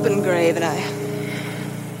 It's an open grave, and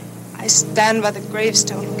I stand by the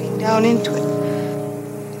gravestone looking down into it.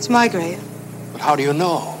 It's my grave. But how do you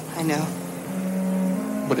know? I know.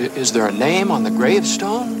 But is there a name on the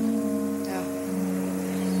gravestone? No.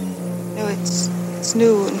 No, it's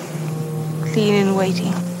new and clean and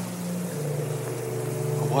waiting.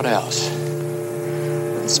 What else?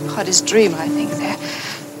 The spot is dream, I think.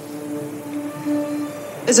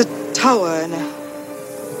 There's a tower and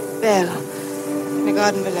a bell in a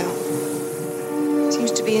garden below. It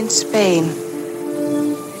seems to be in Spain.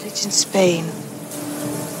 Village in Spain.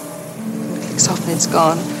 Clicks off and it's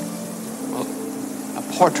gone. Well, a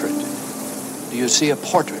portrait. Do you see a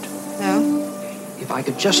portrait? No? If I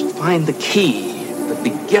could just find the key, the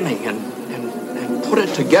beginning, and put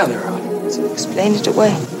it together. So explain it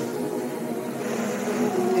away.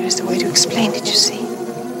 There is a way to explain it, you see.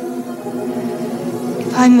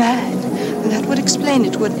 If I'm mad, then that would explain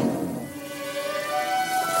it, wouldn't it?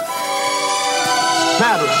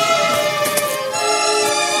 Madeline!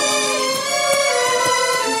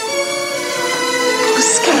 I'm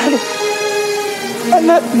scared. I'm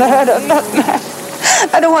not mad.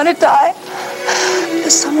 I don't want to die.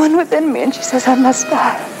 There's someone within me, and she says I must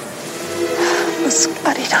die. Oh,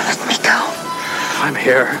 Scotty, don't let me go. I'm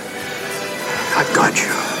here. I've got you.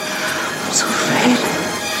 I'm so afraid.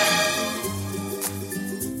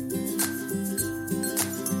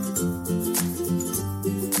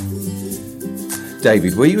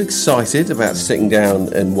 David, were you excited about sitting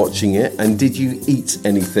down and watching it? And did you eat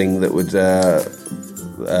anything that would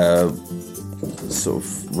sort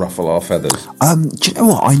of ruffle our feathers? Do you know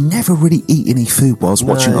what? I never really eat any food while I was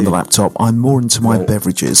watching it on the laptop. I'm more into my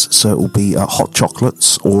beverages, so it will be hot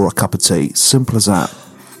chocolates or a cup of tea. Simple as that.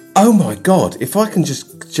 Oh my God, if I can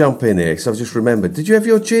just jump in here, because I've just remembered. Did you have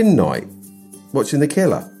your gin night watching The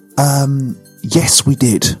Killer? Yes, we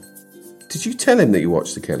did. Did you tell him that you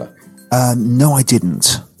watched The Killer? No, I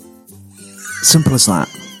didn't. Simple as that.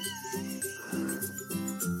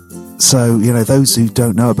 So, you know, those who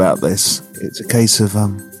don't know about this, it's a case of...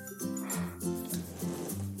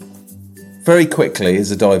 Very quickly, as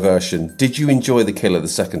a diversion, did you enjoy The Killer the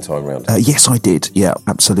second time round? Yes, I did. Yeah,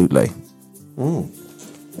 absolutely.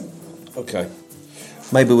 Okay.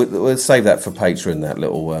 Maybe we'll save that for Patreon, that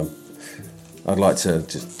little... I'd like to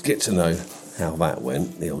just get to know how that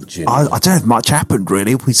went, the old gin. I don't know if much happened,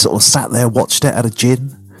 really. We sort of sat there, watched it, had a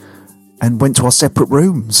gin, and went to our separate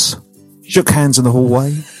rooms. Shook hands in the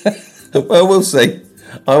hallway. Well, we'll see.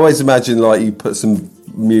 I always imagine, like, you put some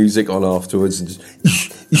music on afterwards and just...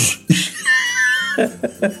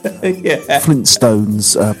 yeah.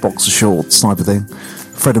 Flintstones, boxer shorts type of thing.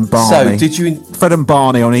 Fred and Barney. So, did you... Fred and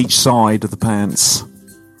Barney on each side of the pants.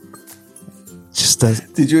 Just...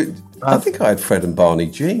 Did you... I think I had Fred and Barney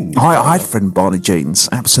jeans. I had Fred and Barney jeans,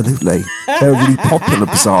 absolutely. They were really popular,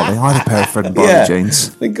 bizarrely. I had a pair of Fred and Barney jeans.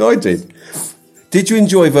 I think I did. Did you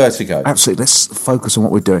enjoy Vertigo? Absolutely. Let's focus on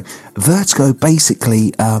what we're doing. Vertigo,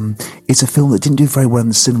 basically, it's a film that didn't do very well in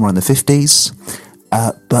the cinema in the 50s,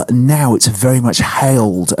 but now it's very much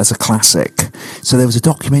hailed as a classic. So there was a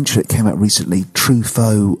documentary that came out recently,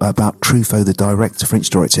 about Truffaut, the director, French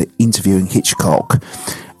director, interviewing Hitchcock.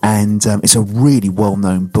 And it's a really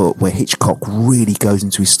well-known book where Hitchcock really goes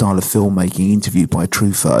into his style of filmmaking, interviewed by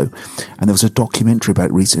Truffaut. And there was a documentary about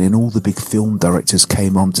it recently, and all the big film directors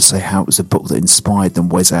came on to say how it was a book that inspired them: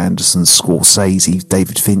 Wes Anderson, Scorsese,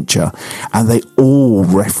 David Fincher. And they all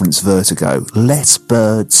reference Vertigo. Les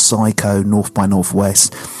Bird, Psycho, North by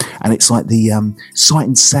Northwest. And it's like the Sight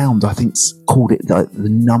and Sound, I think, called it the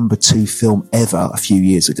number 2 film ever a few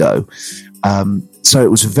years ago. So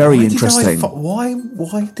it was very interesting. Why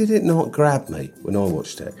did it not grab me when I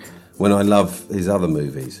watched it? When I love his other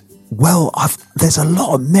movies? Well, there's a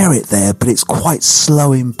lot of merit there, but it's quite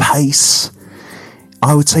slow in pace.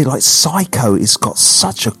 I would say, like, Psycho has got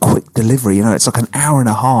such a quick delivery. You know, it's like an hour and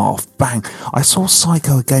a half. Bang. I saw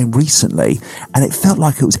Psycho again recently, and it felt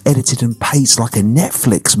like it was edited and paced like a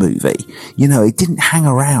Netflix movie. You know, it didn't hang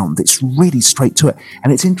around. It's really straight to it.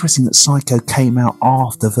 And it's interesting that Psycho came out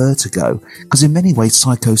after Vertigo, because in many ways,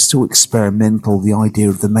 Psycho's still experimental. The idea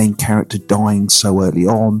of the main character dying so early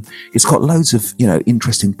on. It's got loads of, you know,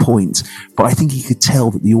 interesting points, but I think you could tell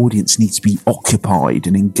that the audience needs to be occupied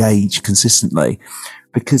and engaged consistently.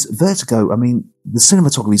 Because Vertigo, I mean, the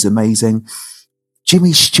cinematography is amazing.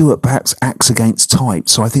 Jimmy Stewart perhaps acts against type,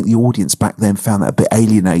 so I think the audience back then found that a bit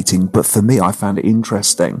alienating, but for me, I found it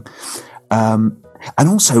interesting. And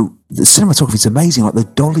also, the cinematography is amazing, like the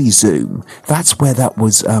dolly zoom. That's where that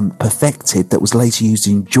was perfected, that was later used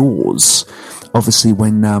in Jaws, obviously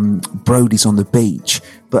when Brody's on the beach.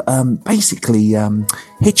 But basically,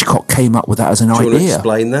 Hitchcock came up with that as an idea. Do you want to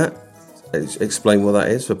explain that? explain what that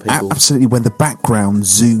is for people? Absolutely, when the background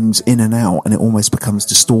zooms in and out and it almost becomes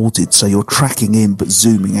distorted, so you're tracking in but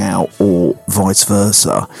zooming out, or vice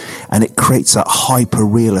versa, and it creates that hyper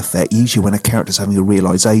real effect, usually when a character's having a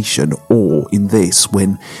realization, or in this,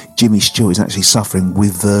 when Jimmy Stewart is actually suffering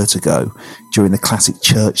with vertigo during the classic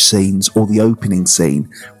church scenes, or the opening scene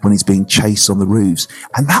when he's being chased on the roofs.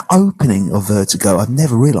 And that opening of Vertigo, I've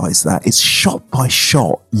never realised that, it's shot by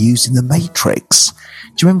shot using the Matrix.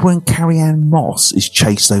 Do you remember when Carrie-Anne Moss is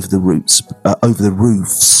chased over the roofs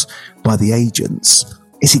by the agents?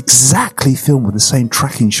 It's exactly filmed with the same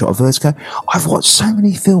tracking shot of Vertigo. I've watched so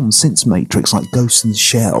many films since Matrix, like Ghost in the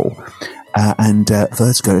Shell and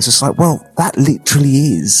Vertigo. It's just like, well, that literally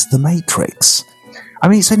is the Matrix. I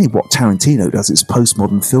mean, it's only what Tarantino does. It's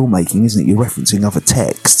postmodern filmmaking, isn't it? You're referencing other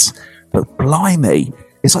texts. But blimey,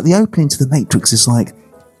 it's like the opening to The Matrix is like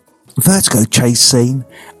Vertigo chase scene,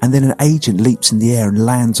 and then an agent leaps in the air and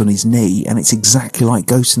lands on his knee, and it's exactly like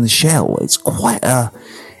Ghost in the Shell. It's quite a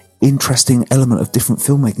interesting element of different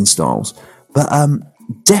filmmaking styles. But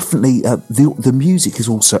definitely, the music is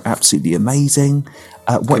also absolutely amazing.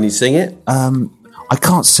 Can you sing it? I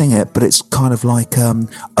can't sing it, but it's kind of like a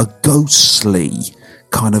ghostly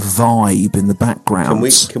kind of vibe in the background.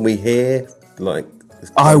 Can we hear like?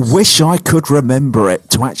 I wish I could remember it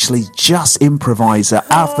to actually just improvise it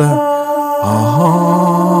after.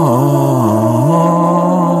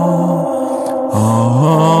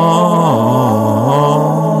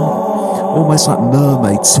 Almost like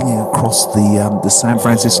mermaids singing across the San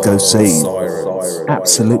Francisco sea.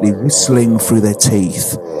 Absolutely whistling through their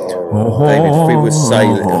teeth. David, if we were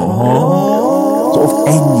sailing. Sort of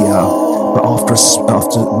Enya, but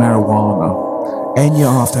after marijuana. Enya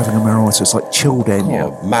after having a marijuana, so it's like chilled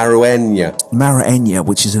Enya. Oh, Maruenya,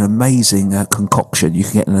 which is an amazing concoction you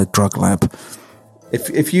can get in a drug lab.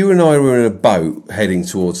 If you and I were in a boat heading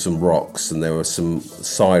towards some rocks and there were some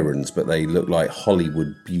sirens, but they looked like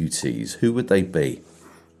Hollywood beauties, who would they be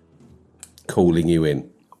calling you in?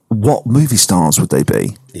 What movie stars would they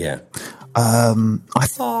be? Yeah.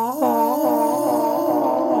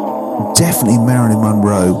 Definitely Marilyn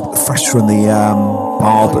Monroe, fresh from the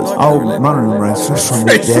barbers. Marilyn Monroe, fresh from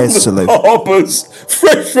the hair salon.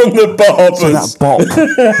 Fresh from the barbers. So that bop,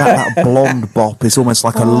 that blonde bop is almost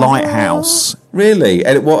like a lighthouse. Really?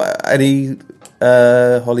 Any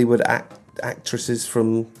Hollywood actresses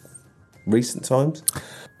from recent times?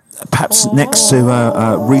 Perhaps next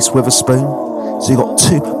to Reese Witherspoon. So you got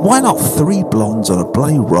two. Why not three blondes on a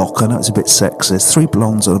bloody rock? I know it's a bit sexist. Three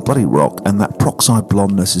blondes on a bloody rock, and that peroxide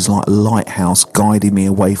blondness is like a lighthouse guiding me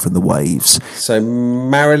away from the waves. So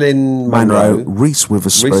Marilyn Monroe, Reese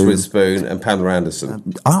Witherspoon, and Pamela Anderson.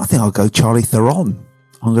 I think I'll go Charlie Theron.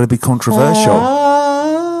 I'm going to be controversial.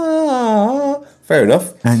 Fair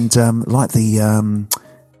enough. And like the femme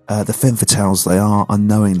fatales they are,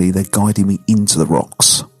 unknowingly they're guiding me into the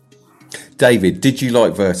rocks. David, did you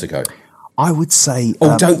like Vertigo? I would say...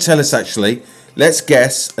 don't tell us, actually. Let's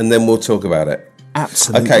guess, and then we'll talk about it.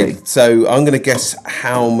 Absolutely. Okay, so I'm going to guess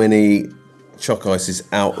how many chalk ices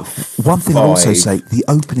out of 5. One thing I'd also say, the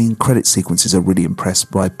opening credit sequences are really impressed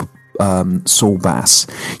by Saul Bass.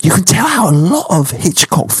 You can tell how a lot of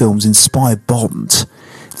Hitchcock films inspired Bond.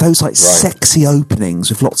 Those sexy openings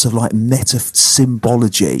with lots of like meta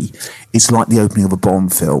symbology is like the opening of a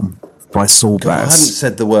Bond film. By Saul Bass. I haven't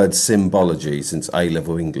said the word symbology since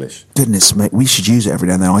A-level English. Goodness me, we should use it every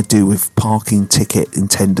now and then. I do with parking ticket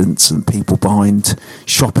attendants and people behind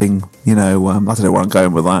shopping. You know, I don't know where I'm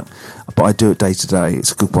going with that, but I do it day to day.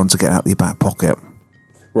 It's a good one to get out of your back pocket.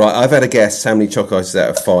 Right, I've had a guess how many chalk ices out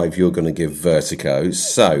of 5 you're going to give Vertigo.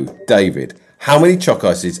 So, David, how many chalk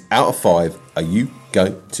ices out of 5 are you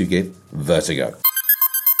going to give Vertigo?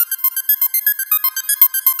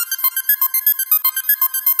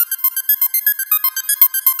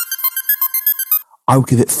 I would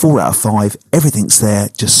give it 4 out of 5. Everything's there,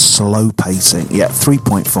 just slow pacing. Yeah,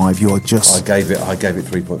 3.5. You are just. I gave it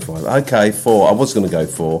 3.5. Okay, 4. I was going to go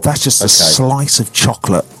 4. That's just a slice of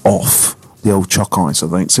chocolate off the old chalk ice. I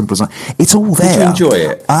think simple as that. It's all there. Did you enjoy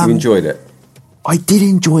it? You enjoyed it. I did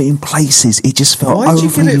enjoy it in places. It just felt Why did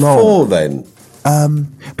you give it long. 4 then?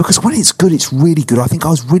 Because when it's good, it's really good. I think I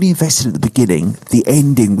was really invested at the beginning. The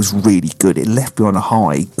ending was really good. It left me on a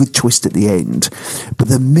high. Good twist at the end. But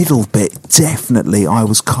the middle bit, definitely, I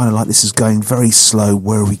was kind of like, this is going very slow.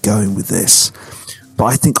 Where are we going with this? But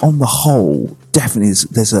I think on the whole, definitely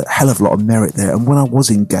there's a hell of a lot of merit there. And when I was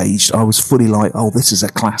engaged, I was fully like, oh, this is a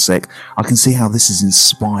classic. I can see how this has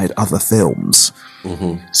inspired other films.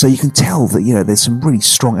 Mm-hmm. So you can tell that, you know, there's some really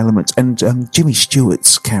strong elements. And Jimmy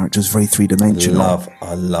Stewart's character is very three-dimensional.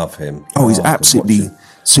 I love him. Oh, he's absolutely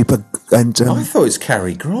super. And I thought it was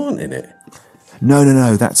Cary Grant in it.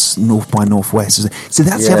 No, that's North by Northwest. So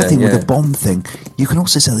that's the other thing with the Bond thing. You can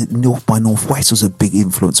also say that North by Northwest was a big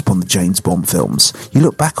influence upon the James Bond films. You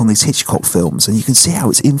look back on these Hitchcock films and you can see how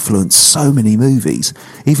it's influenced so many movies,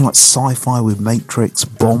 even like sci-fi with Matrix,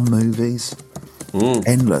 Bond movies.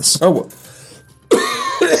 Endless. Oh,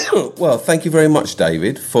 well, thank you very much,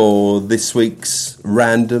 David, for this week's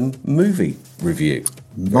random movie review.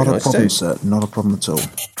 Not a problem, sir. Not a problem at all.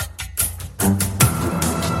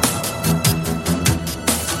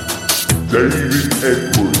 David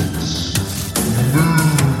Edwards,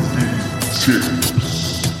 movie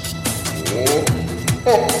tips.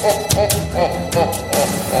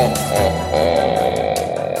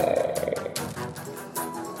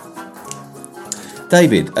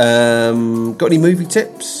 David, got any movie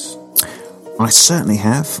tips? I certainly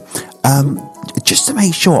have. Just to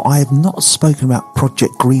make sure, I have not spoken about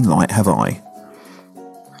Project Greenlight, have I?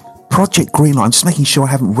 Project Greenlight, I'm just making sure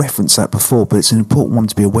I haven't referenced that before, but it's an important one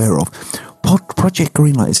to be aware of. Project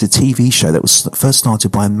Greenlight is a TV show that was first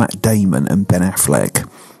started by Matt Damon and Ben Affleck.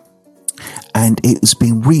 And it has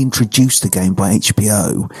been reintroduced again by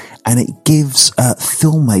HBO, and it gives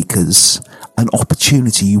filmmakers an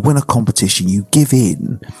opportunity. You win a competition, you give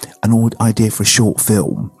in an idea for a short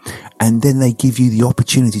film, and then they give you the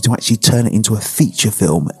opportunity to actually turn it into a feature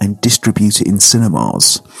film and distribute it in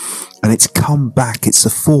cinemas. And it's come back. It's the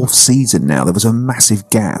 4th season now. There was a massive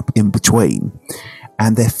gap in between,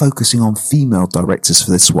 and they're focusing on female directors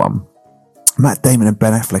for this one. Matt Damon and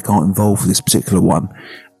Ben Affleck aren't involved with this particular one.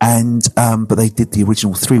 And, but they did the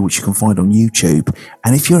original 3, which you can find on YouTube.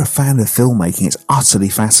 And if you're a fan of filmmaking, it's utterly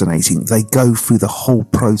fascinating. They go through the whole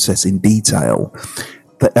process in detail.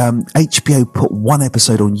 But, HBO put one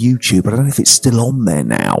episode on YouTube. I don't know if it's still on there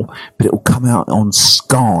now, but it will come out on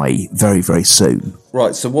Sky very, very soon.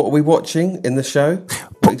 Right. So what are we watching in the show?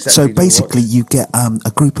 So basically, you get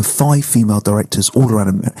a group of 5 female directors all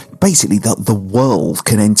around. Basically, the world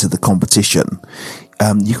can enter the competition.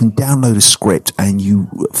 You can download a script and you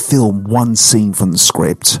film one scene from the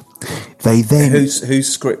script. They then whose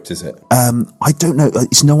script is it? I don't know.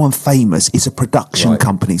 It's no one famous. It's a production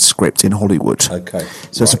company script in Hollywood. Okay,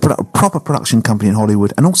 so it's a proper production company in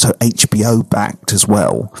Hollywood, and also HBO backed as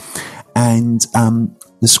well. And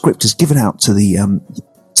the script is given out to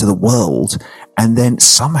the world, and then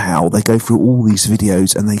somehow they go through all these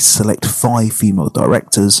videos and they select 5 female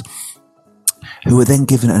directors, who are then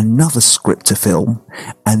given another script to film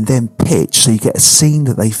and then pitch. So you get a scene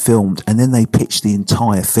that they filmed, and then they pitch the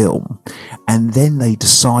entire film, and then they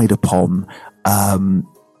decide upon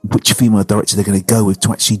which female director they're going to go with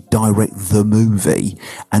to actually direct the movie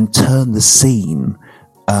and turn the scene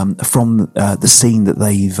from the scene that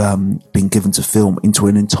they've been given to film into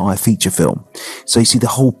an entire feature film. So you see the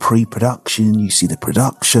whole pre-production, you see the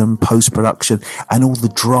production, post-production, and all the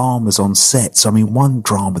dramas on set. So I mean, one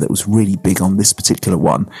drama that was really big on this particular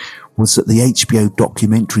one was that the HBO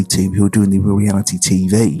documentary team, who were doing the reality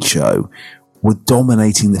TV show, were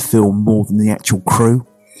dominating the film more than the actual crew.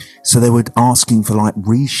 So they were asking for like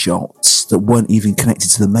reshots that weren't even connected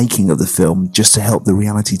to the making of the film, just to help the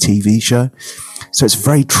reality TV show. So it's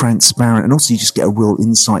very transparent, and also you just get a real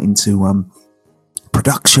insight into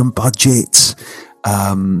production budget,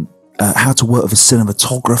 how to work with a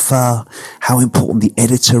cinematographer, how important the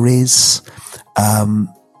editor is.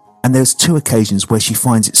 And there's 2 occasions where she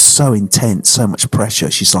finds it so intense, so much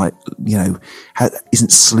pressure. She's like,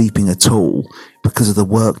 isn't sleeping at all because of the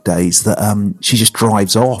work days, that she just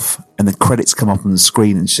drives off, and the credits come up on the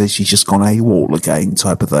screen and she says she's just gone AWOL again,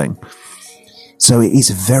 type of thing. So it is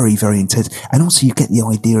very, very intense. And also you get the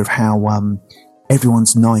idea of how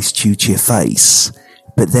everyone's nice to your face,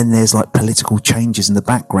 but then there's like political changes in the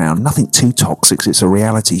background. Nothing too toxic, 'cause it's a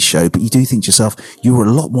reality show, but you do think to yourself, you were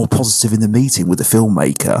a lot more positive in the meeting with the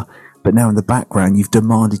filmmaker, but now in the background you've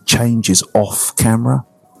demanded changes off camera.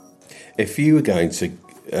 If you were going to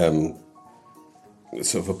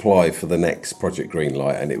sort of apply for the next Project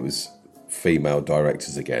Greenlight and it was female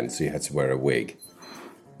directors again, so you had to wear a wig,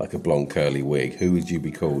 like a blonde curly wig, who would you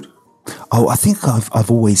be called? Oh, I think I've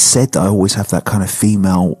always said that I always have that kind of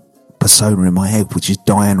female persona in my head, which is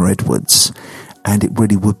Diane Redwoods, and it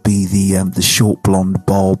really would be the short blonde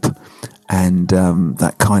bob, and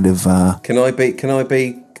that kind of. Can I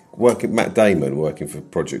be working Matt Damon working for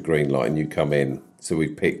Project Greenlight, and you come in? So we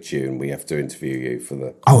picked you, and we have to interview you for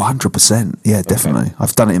the. Oh, 100%. Yeah, definitely. Okay.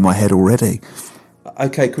 I've done it in my head already.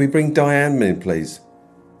 Okay, can we bring Diane in, please?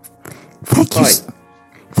 Thank you.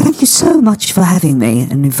 Thank you so much for having me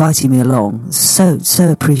and inviting me along. So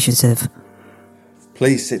appreciative.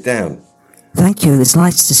 Please sit down. Thank you. It's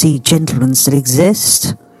nice to see gentlemen still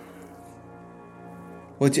exist.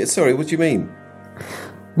 What do you mean?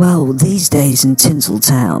 Well, these days in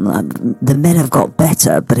Tinseltown, the men have got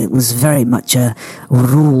better, but it was very much a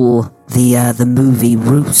rule, the movie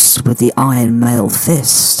Roost with the iron male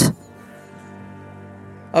fist.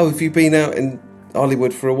 Oh, have you been out in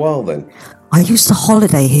Hollywood for a while then? I used to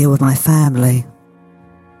holiday here with my family.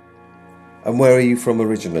 And where are you from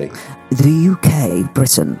originally? The UK,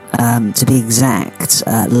 Britain, to be exact,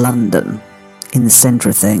 London, in the centre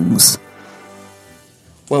of things.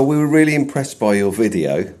 Well, we were really impressed by your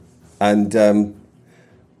video, and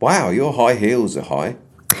wow, your high heels are high.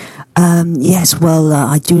 Yes, well,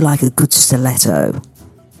 I do like a good stiletto.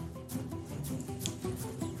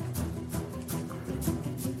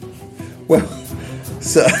 Well,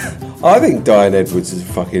 so I think Diane Edwards is a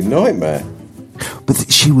fucking nightmare. But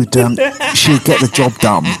she would get the job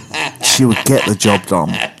done. She would get the job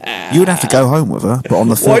done. You would have to go home with her, but on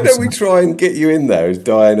the Why don't we try and get you in there as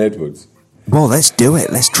Diane Edwards? Well, let's do it.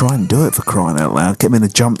 Let's try and do it, for crying out loud. Get him in a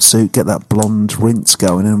jumpsuit, get that blonde rinse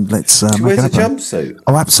going, and let's... She wears a jumpsuit?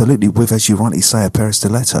 Oh, absolutely, with, as you rightly say, a pair of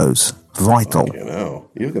stilettos. Vital. You know,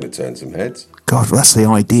 you're going to turn some heads. God, that's the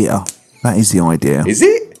idea. That is the idea. Is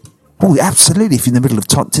it? Oh, absolutely. If you're in the middle of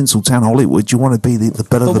Tinseltown, Hollywood, you want to be the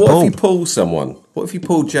belle of the ball. But what if you pull someone? What if you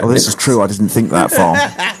pull Jack Nicholson? This is true. I didn't think that far.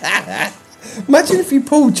 Imagine if you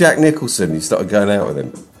pulled Jack Nicholson and you started going out with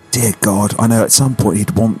him. Dear God, I know at some point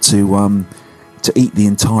he'd want to eat the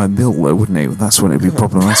entire meal, though, wouldn't he? That's when it'd be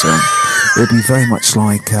problematic. It'd be very much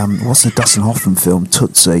like, what's the Dustin Hoffman film,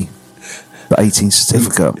 Tootsie? The 18th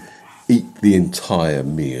certificate. Eat the entire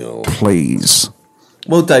meal. Please.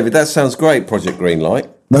 Well, David, that sounds great, Project Greenlight.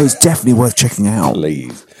 No, it's definitely worth checking out.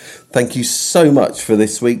 Please. Thank you so much for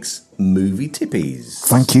this week's Movie Tippies.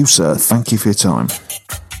 Thank you, sir. Thank you for your time.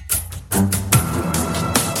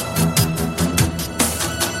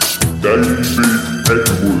 David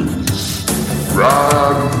Edwards,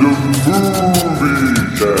 Random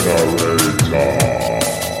Movie Generator.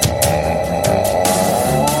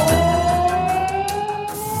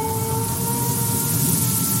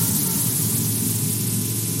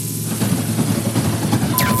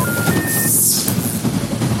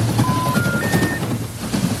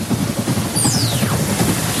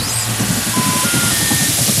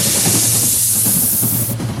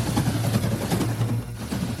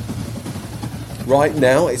 Right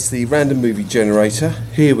now, it's the Random Movie Generator.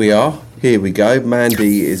 Here we are. Here we go.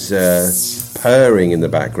 Mandy is purring in the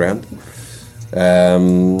background.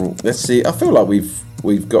 Let's see. I feel like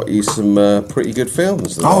we've got you some pretty good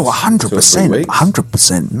films. Oh, 100%.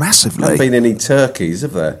 100%. Massively. Haven't been any turkeys,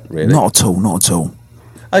 have there, really? Not at all. Not at all.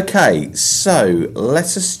 Okay, so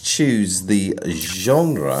let us choose the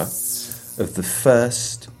genre of the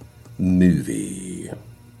first movie.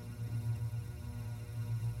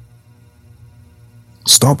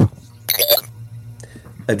 Stop.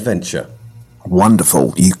 Adventure.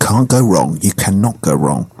 Wonderful. You can't go wrong. You cannot go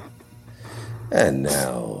wrong. And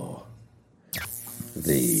now,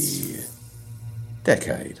 the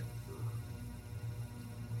decade.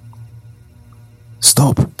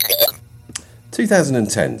 Stop.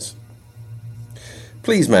 2010s.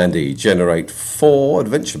 Please, Mandy, generate 4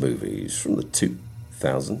 adventure movies from the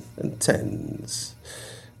 2010s.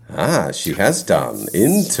 Ah, she has done.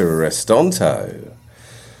 Interestanto.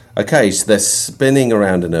 Okay, so they're spinning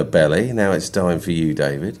around in her belly. Now it's time for you,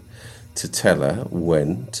 David, to tell her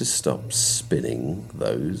when to stop spinning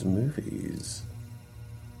those movies.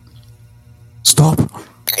 Stop.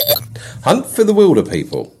 Hunt for the Wilder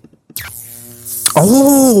People.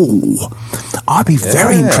 Oh, I'd be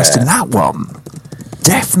very interested in that one.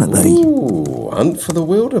 Definitely. Ooh, Hunt for the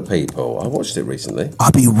Wilder People. I watched it recently.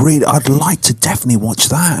 I'd like to definitely watch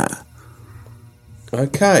that.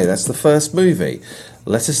 Okay, that's the first movie.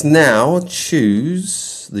 Let us now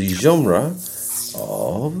choose the genre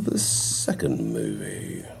of the second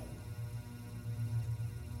movie.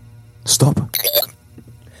 Stop.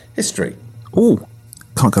 History. Oh,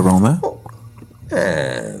 can't go wrong there.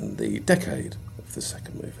 And the decade of the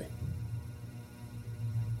second movie.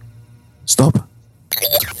 Stop.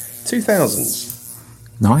 2000s.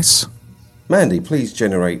 Nice. Mandy, please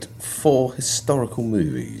generate 4 historical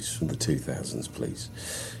movies from the 2000s, please.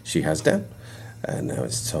 She has done. And now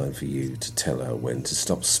it's time for you to tell her when to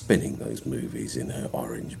stop spinning those movies in her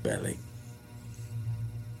orange belly.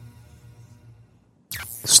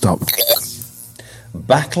 Stop.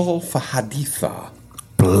 Battle for Haditha.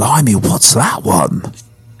 Blimey, what's that one?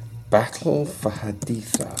 Battle for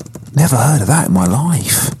Haditha. Never heard of that in my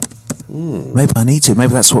life. Maybe I need to.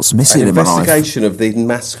 Maybe that's what's missing in my life. An investigation of the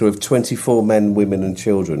massacre of 24 men, women and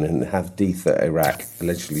children in Haditha, Iraq,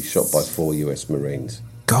 allegedly shot by 4 US Marines.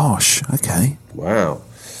 Gosh, okay. Wow.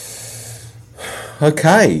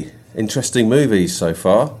 Okay, Interesting movies so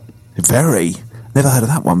far. Very. Never heard of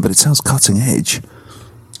that one, but it sounds cutting edge.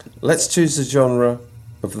 Let's choose the genre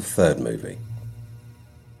of the third movie.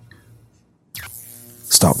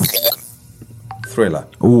 Stop. Thriller.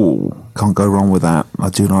 Ooh, can't go wrong with that. I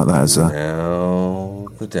do like that as a... Now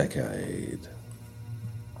the decade.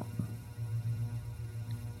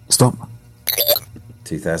 Stop.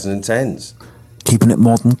 2010s. Keeping it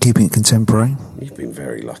modern, keeping it contemporary. You've been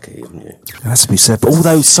very lucky, haven't you? It has to be said. But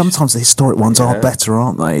although sometimes the historic ones are better,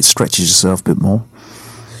 aren't they? It stretches yourself a bit more.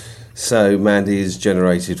 So Mandy has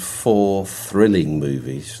generated 4 thrilling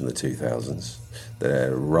movies from the 2000s.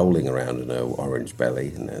 They're rolling around in her orange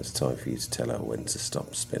belly, and now it's time for you to tell her when to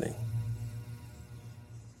stop spinning.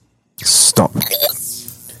 Stop.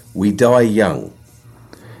 We Die Young.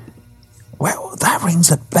 Well, that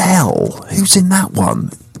rings a bell. Who's in that one?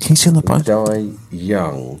 Can you see on the post? Die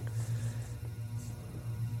Young.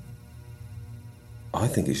 I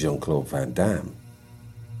think it's Jean-Claude Van Damme.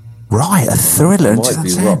 Right, a thriller. Might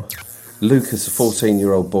be wrong. Lucas, a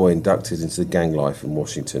 14-year-old boy inducted into gang life in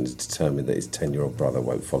Washington, is determined that his 10-year-old brother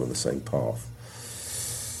won't follow the same path.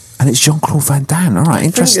 And it's Jean-Claude Van Damme. All right,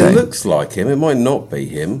 interesting. I think it looks like him. It might not be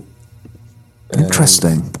him.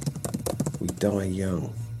 Interesting. We Die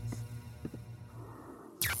Young.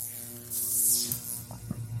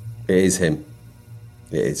 It is him.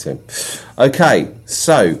 It is him. Okay,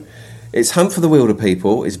 so it's Hunt for the Wilder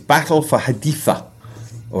People, it's Battle for Haditha,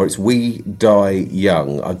 or it's We Die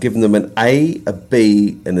Young. I've given them an A, a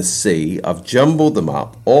B, and a C. I've jumbled them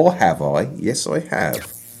up. Or have I? Yes, I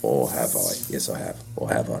have. Or have I? Yes, I have. Or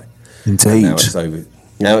have I? Indeed.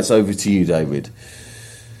 Now it's over to you, David,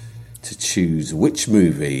 to choose which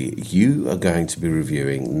movie you are going to be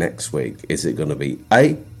reviewing next week. Is it going to be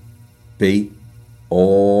A, B,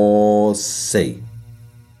 or C?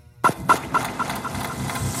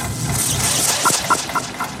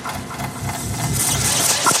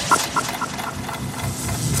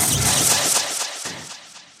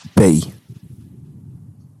 B.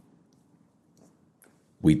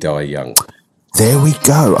 We Die Young. There we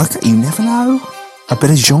go. Okay, you never know. A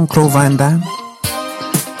bit of Jean-Claude Van Damme.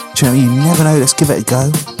 Do you know, you never know. Let's give it a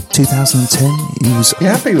go. 2010. He was.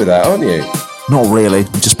 You're happy with that, aren't you? Not really.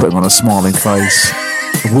 I'm just putting on a smiling face.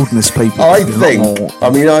 The Wilderness People. I think.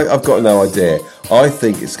 I mean, I've got no idea. I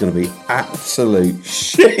think it's going to be absolute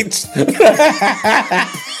shit.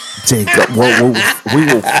 Dig. Well, we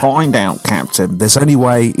will find out, Captain. There's only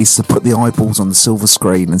way is to put the eyeballs on the silver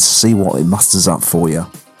screen and see what it musters up for you.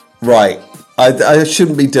 Right. I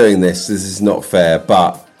shouldn't be doing this. This is not fair.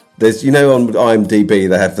 But there's, on IMDb,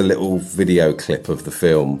 they have the little video clip of the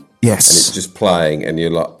film. Yes. And it's just playing, and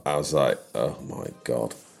I was like, oh my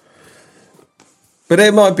God. But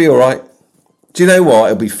it might be all right. Do you know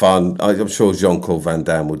what? It'll be fun. I'm sure Jean-Claude Van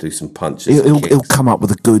Damme will do some punches. He'll come up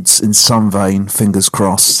with the goods in some vein, fingers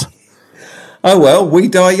crossed. Oh, well, We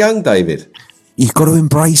Die Young, David. You've got to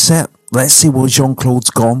embrace it. Let's see where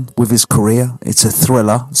Jean-Claude's gone with his career. It's a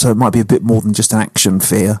thriller, so it might be a bit more than just an action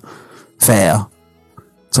fair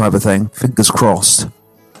type of thing. Fingers crossed.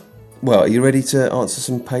 Well, are you ready to answer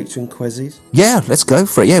some Patreon quizzes? Yeah, let's go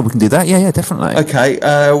for it. Yeah, we can do that. Yeah, definitely. Okay,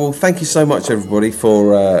 well, thank you so much, everybody,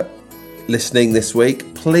 for listening this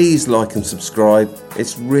week. Please like and subscribe.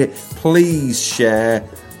 Please share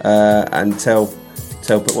and tell.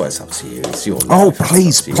 But well, it's up to you. It's your life. Oh,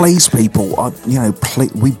 please, people.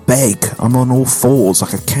 We beg. I'm on all fours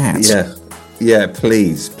like a cat. Yeah.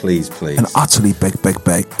 Please. And utterly beg.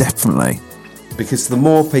 Definitely. Because the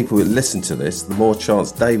more people that listen to this, the more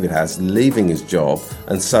chance David has leaving his job,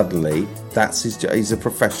 and suddenly that's his job. He's a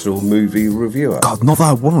professional movie reviewer. God, not that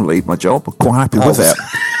I want to leave my job. I'm quite happy with it.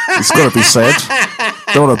 It's got to be said.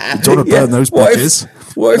 Don't want to burn those bridges.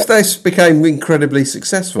 What if they became incredibly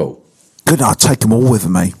successful? Good, I'll take them all with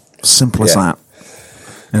me. Simple as that.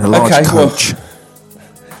 In a large coach. Well,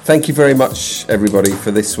 thank you very much, everybody,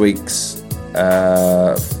 for this week's.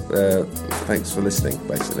 Thanks for listening,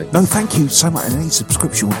 basically. No, thank you so much. And any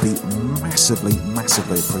subscription would be massively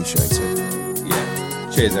appreciated.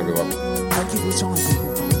 Yeah. Cheers, everyone. Thank you for your time, people.